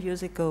 10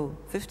 years ago,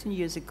 15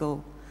 years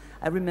ago.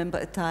 I remember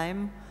a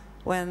time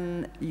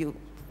when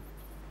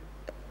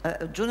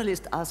a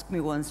journalist asked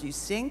me once, you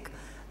think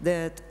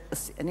that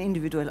an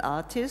individual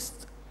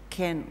artist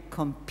can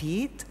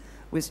compete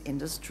with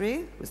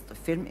industry, with the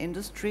film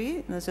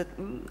industry? And I said,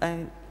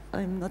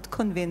 I'm not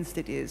convinced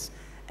it is.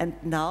 And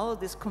now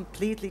this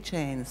completely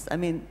changed. I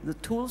mean, the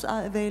tools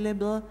are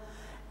available,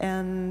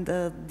 and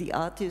the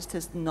artist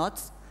has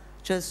not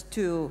just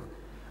to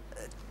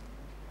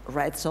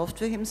write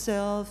software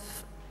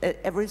himself.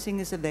 Everything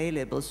is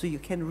available, so you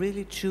can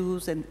really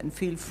choose and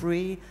feel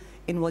free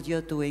in what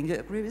you're doing. You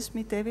agree with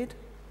me, David?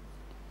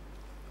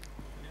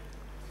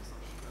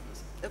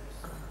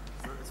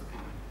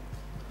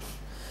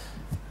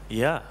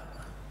 Yeah.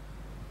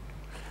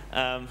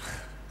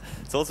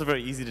 It's also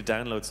very easy to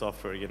download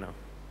software, you know.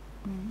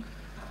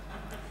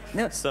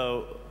 No.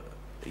 So,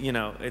 you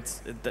know,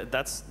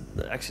 that's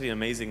actually an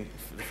amazing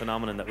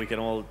phenomenon that we can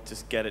all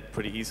just get it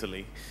pretty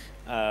easily.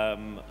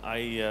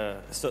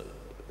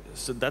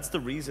 So that's the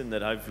reason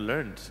that I've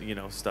learned, you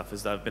know, stuff,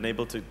 is that I've been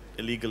able to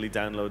illegally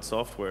download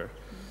software.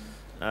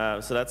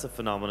 So that's a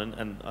phenomenon,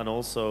 and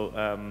also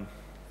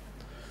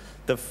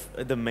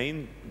the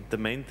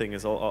main thing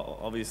is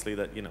obviously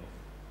that, you know,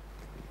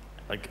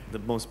 like the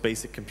most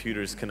basic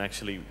computers can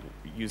actually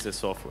use this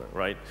software,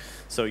 right?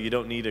 So you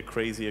don't need a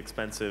crazy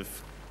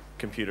expensive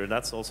computer.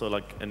 That's also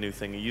like a new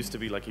thing. It used to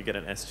be like you get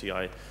an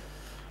SGI.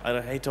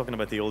 I hate talking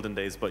about the olden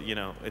days, but you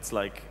know, it's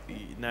like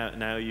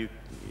now you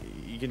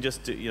can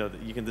just do, you know,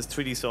 there's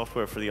 3D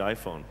software for the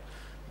iPhone.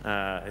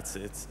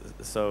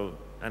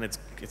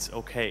 It's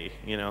okay,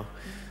 you know.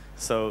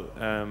 So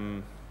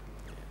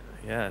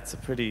yeah, it's a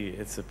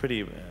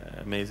pretty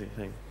amazing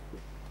thing.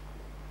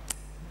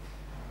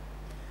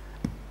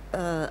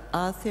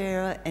 Are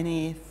there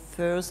any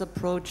further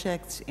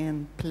projects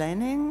in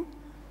planning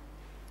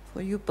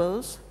for you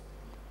both?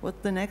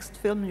 What's the next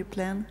film you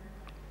plan?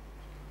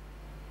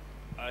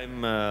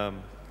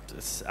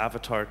 It's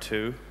Avatar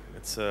 2.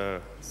 It's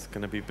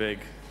going to be big.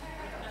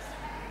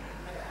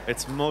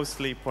 It's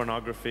mostly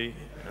pornography.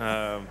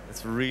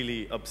 It's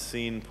really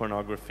obscene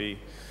pornography.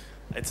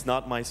 It's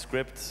not my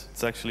script.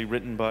 It's actually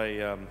written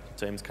by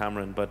James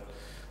Cameron, but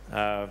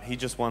he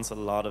just wants a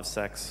lot of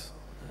sex.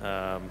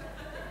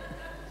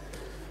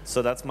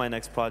 So that's my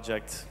next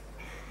project,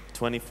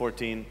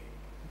 2014.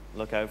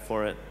 Look out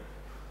for it.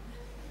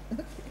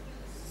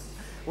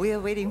 We are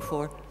waiting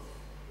for.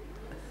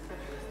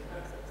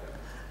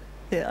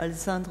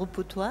 Alessandro,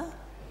 pour toi,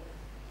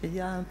 il y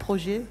a un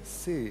projet?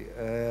 Sì,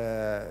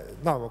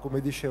 no, ma come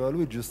diceva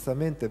lui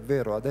giustamente, è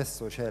vero,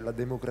 adesso c'è la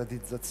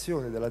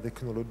democratizzazione della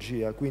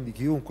tecnologia, quindi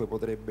chiunque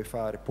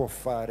può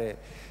fare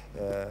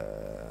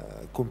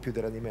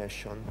computer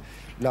animation.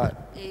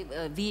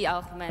 Wie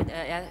auch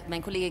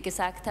mein Kollege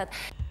gesagt hat.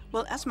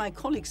 Well, as my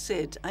colleague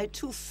said, I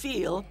too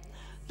feel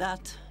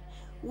that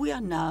we are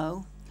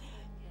now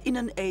in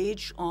an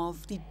age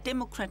of the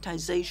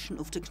democratization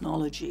of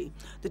technology.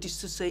 That is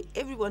to say,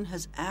 everyone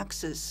has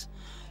access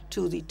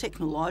to the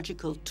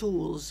technological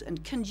tools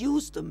and can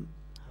use them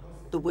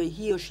the way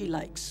he or she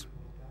likes.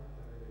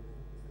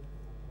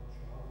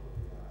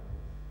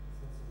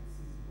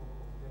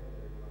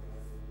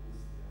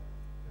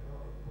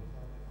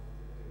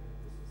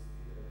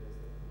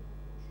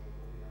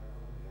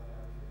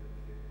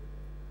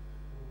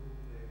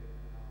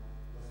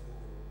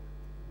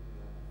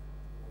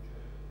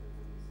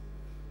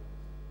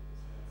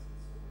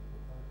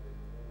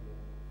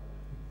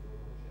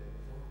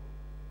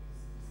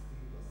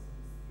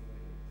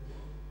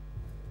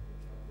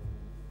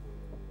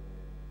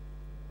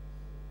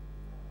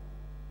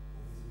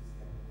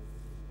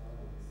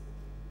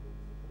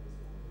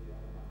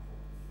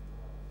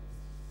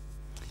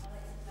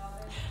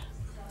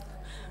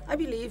 I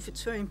believe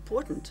it's very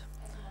important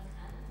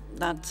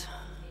that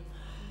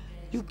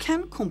you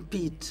can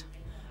compete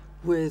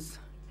with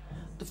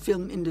the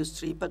film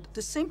industry, but at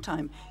the same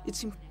time,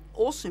 it's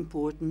also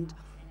important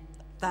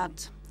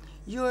that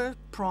your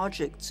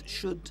projects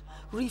should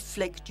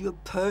reflect your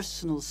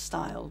personal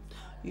style.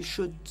 You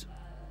should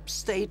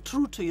stay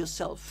true to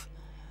yourself.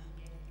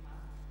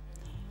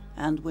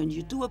 And when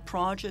you do a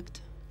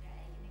project,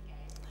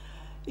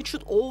 it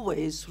should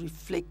always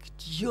reflect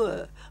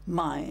your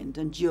mind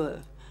and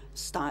your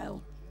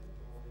style.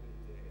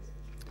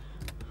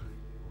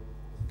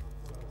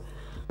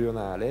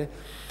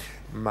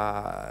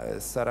 Ma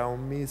sarà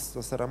un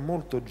misto, sarà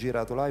molto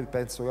girato live,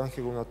 penso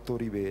anche con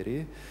attori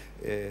veri,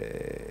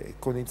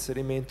 con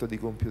inserimento di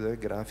computer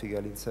grafica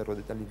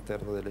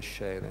all'interno delle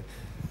scene.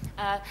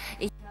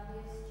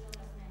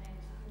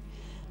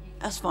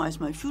 As far as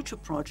my future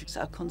projects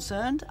are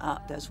concerned,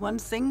 there's one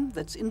thing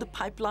that's in the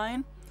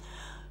pipeline,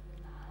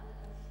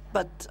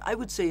 but I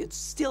would say it's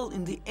still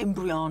in the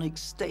embryonic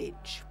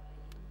stage.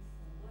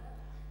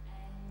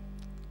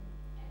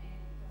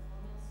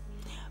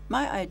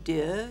 My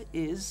idea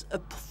is a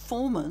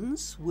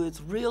performance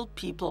with real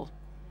people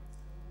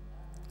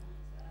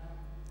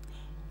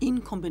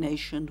in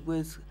combination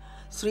with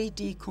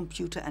 3D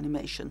computer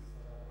animation.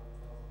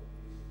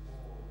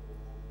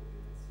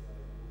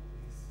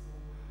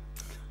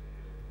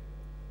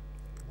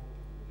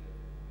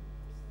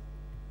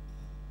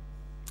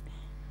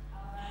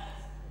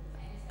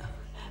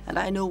 And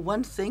I know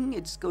one thing,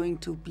 it's going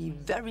to be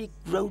very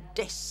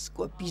grotesque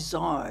or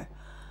bizarre,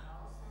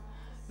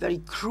 very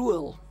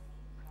cruel.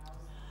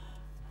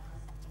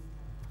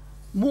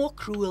 More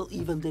cruel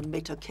even than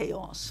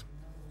Metachaos.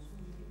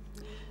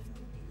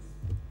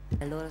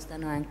 Loro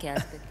stanno anche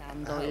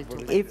aspettando il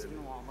tuo pezzo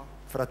nuovo.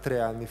 Fra 3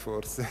 anni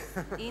forse.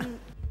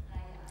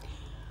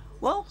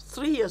 Well,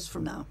 3 years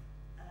from now.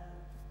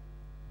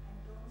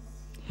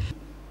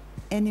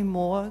 Any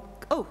more?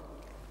 Oh,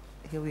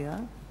 here we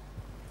are.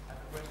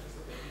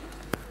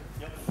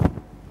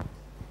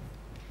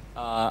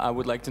 I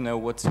would like to know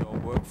what's your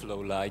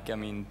workflow like. I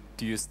mean,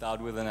 do you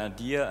start with an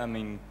idea, I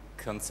mean,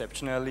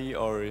 conceptually,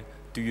 or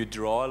do you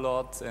draw a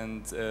lot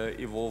and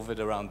evolve it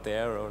around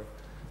there, or?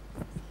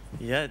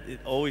 Yeah, it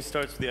always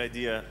starts with the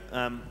idea.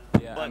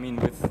 Yeah, I mean,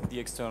 with the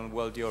external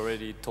world, you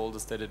already told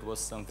us that it was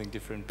something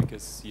different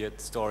because you had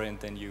the story and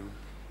then you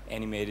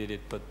animated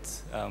it,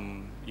 but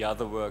your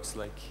other works,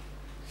 like?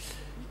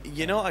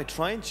 You know, I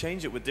try and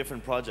change it with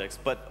different projects,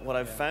 but what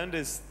I've found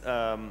is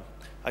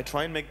I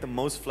try and make the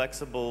most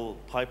flexible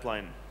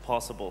pipeline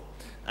possible,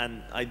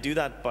 and I do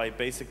that by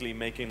basically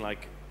making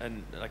like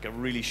a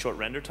really short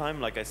render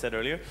time, like I said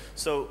earlier.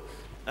 So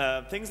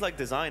things like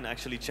design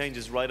actually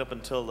changes right up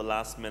until the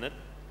last minute.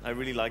 I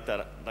really like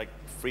that, like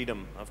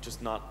freedom of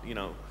just not, you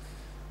know,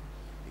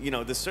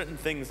 there's certain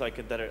things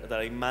like that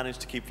I manage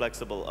to keep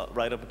flexible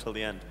right up until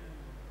the end.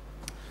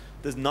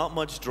 There's not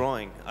much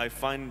drawing. I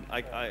find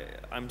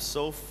I'm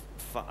so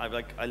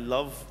I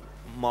love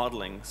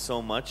modeling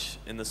so much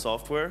in the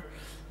software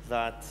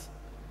that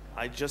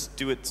I just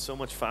do it so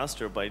much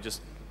faster by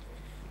just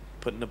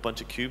putting a bunch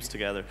of cubes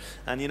together.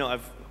 And you know,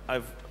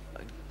 I've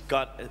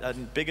got a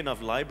big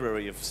enough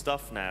library of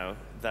stuff now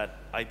that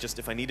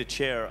if I need a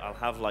chair, I'll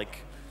have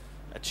like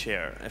a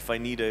chair. If I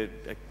need a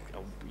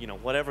you know,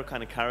 whatever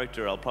kind of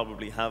character, I'll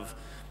probably have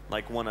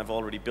like one I've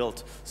already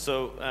built.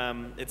 So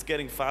it's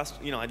getting fast.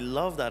 You know, I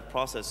love that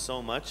process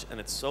so much,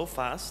 and it's so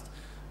fast,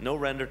 no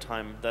render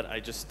time, that I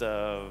just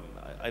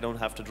I don't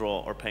have to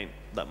draw or paint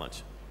that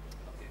much.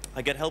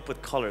 I get help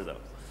with color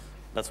though.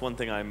 That's one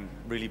thing I'm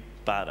really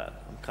bad at.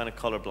 I'm kind of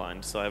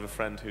colorblind, so I have a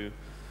friend who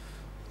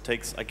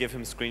I give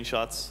him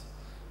screenshots,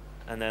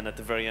 and then at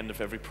the very end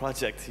of every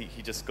project,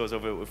 he just goes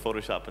over it with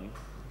Photoshop and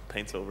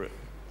paints over it.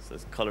 So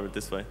it's color it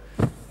this way.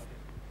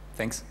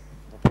 Thanks.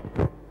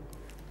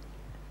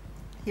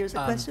 Here's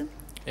a question.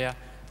 Yeah,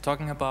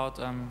 talking about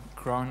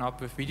growing up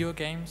with video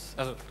games,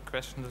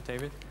 question to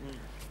David,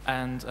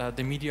 and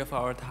the media of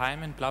our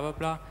time and blah, blah,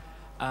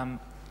 blah.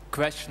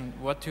 Question,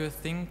 what do you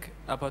think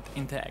about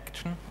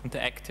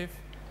interactive?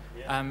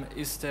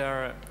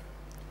 Yeah.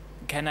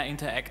 Can I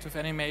interact with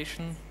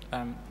animation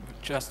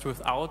just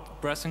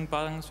without pressing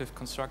buttons, with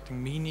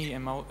constructing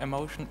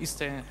emotion? Is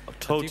there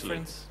a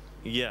difference?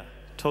 Yeah,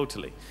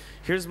 totally.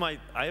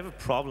 I have a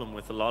problem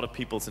with a lot of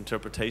people's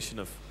interpretation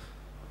of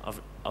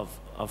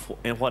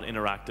what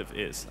interactive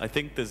is. I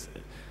think there's,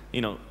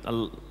 you know,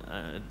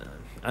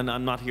 and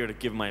I'm not here to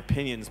give my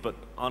opinions, but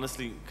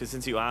honestly, because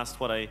since you asked,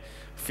 what I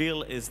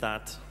feel is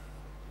that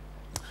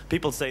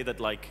people say that,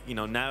 like, you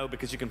know, now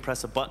because you can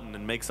press a button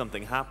and make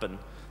something happen,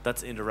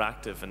 that's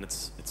interactive, and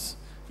it's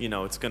you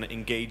know, it's going to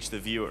engage the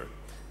viewer.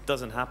 It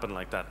doesn't happen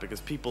like that,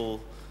 because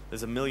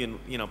there's a million,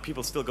 you know,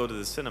 people still go to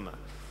the cinema.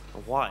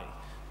 Why?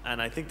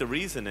 And I think the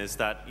reason is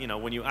that, you know,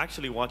 when you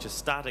actually watch a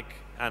static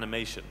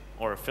animation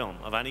or a film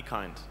of any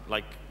kind,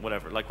 like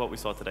whatever, like what we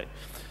saw today,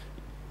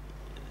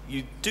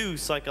 you do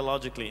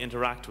psychologically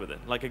interact with it.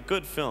 Like a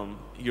good film,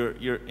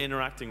 you're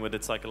interacting with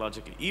it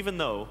psychologically, even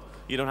though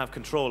you don't have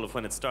control of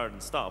when it starts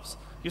and stops.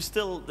 There's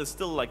still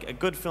like a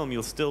good film,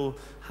 you'll still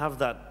have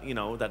that, you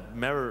know, that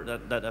mirror,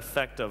 that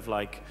effect of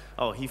like,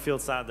 oh, he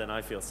feels sad, then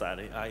I feel sad.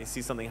 I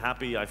see something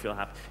happy, I feel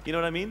happy. You know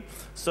what I mean?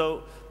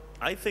 So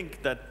I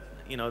think that,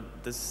 you know,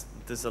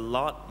 there's a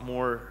lot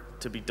more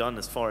to be done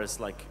as far as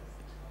like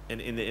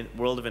in the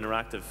world of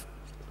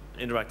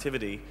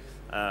interactivity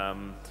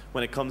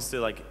when it comes to,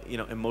 like, you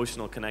know,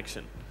 emotional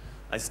connection.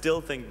 I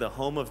still think the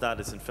home of that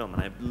is in film,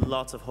 and I have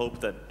lots of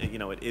hope that, you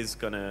know, there's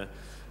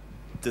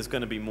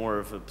gonna be more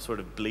of a sort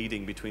of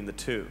bleeding between the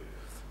two.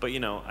 But, you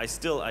know, I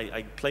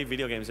play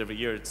video games every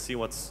year to see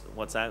what's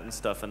out and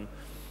stuff, and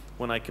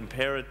when I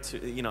compare it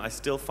to, you know, I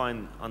still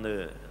find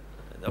they're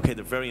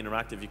very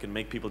interactive, you can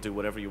make people do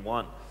whatever you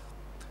want.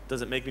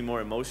 Does it make me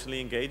more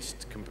emotionally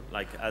engaged,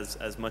 like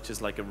as much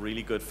as like a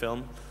really good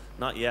film?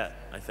 Not yet,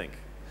 I think.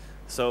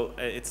 So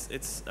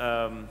it's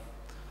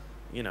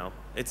you know,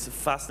 it's a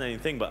fascinating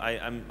thing, but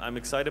I'm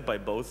excited by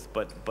both,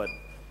 but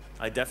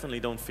I definitely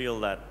don't feel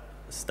that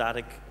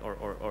static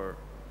or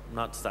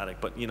not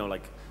static, but, you know,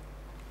 like,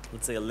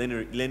 let's say a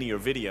linear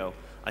video,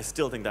 I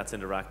still think that's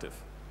interactive.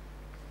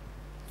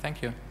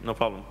 Thank you. No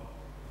problem.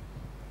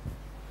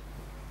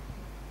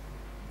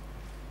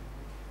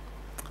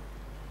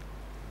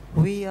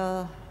 We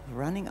are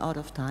running out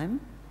of time.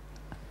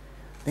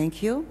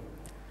 Thank you.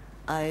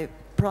 I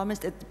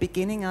promised at the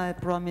beginning, I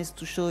promised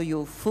to show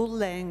you full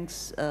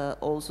length,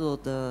 also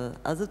the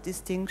other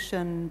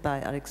distinction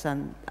by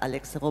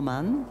Alex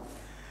Roman.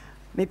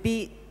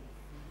 Maybe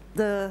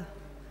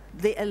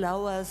they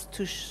allow us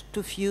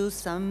to view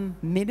some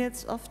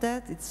minutes of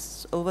that.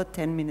 It's over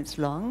 10 minutes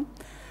long.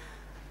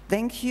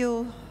 Thank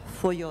you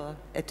for your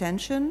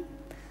attention.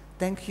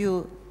 Thank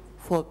you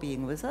for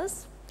being with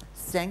us.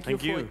 Thank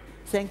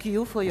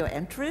you for your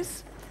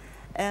interest.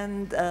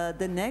 And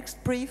the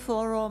next Prix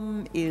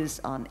Forum is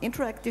on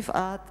interactive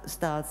art,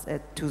 starts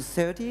at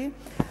 2:30.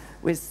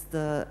 with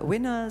the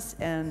winners,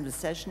 and the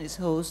session is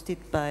hosted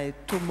by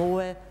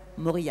Tomoe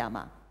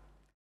Moriyama.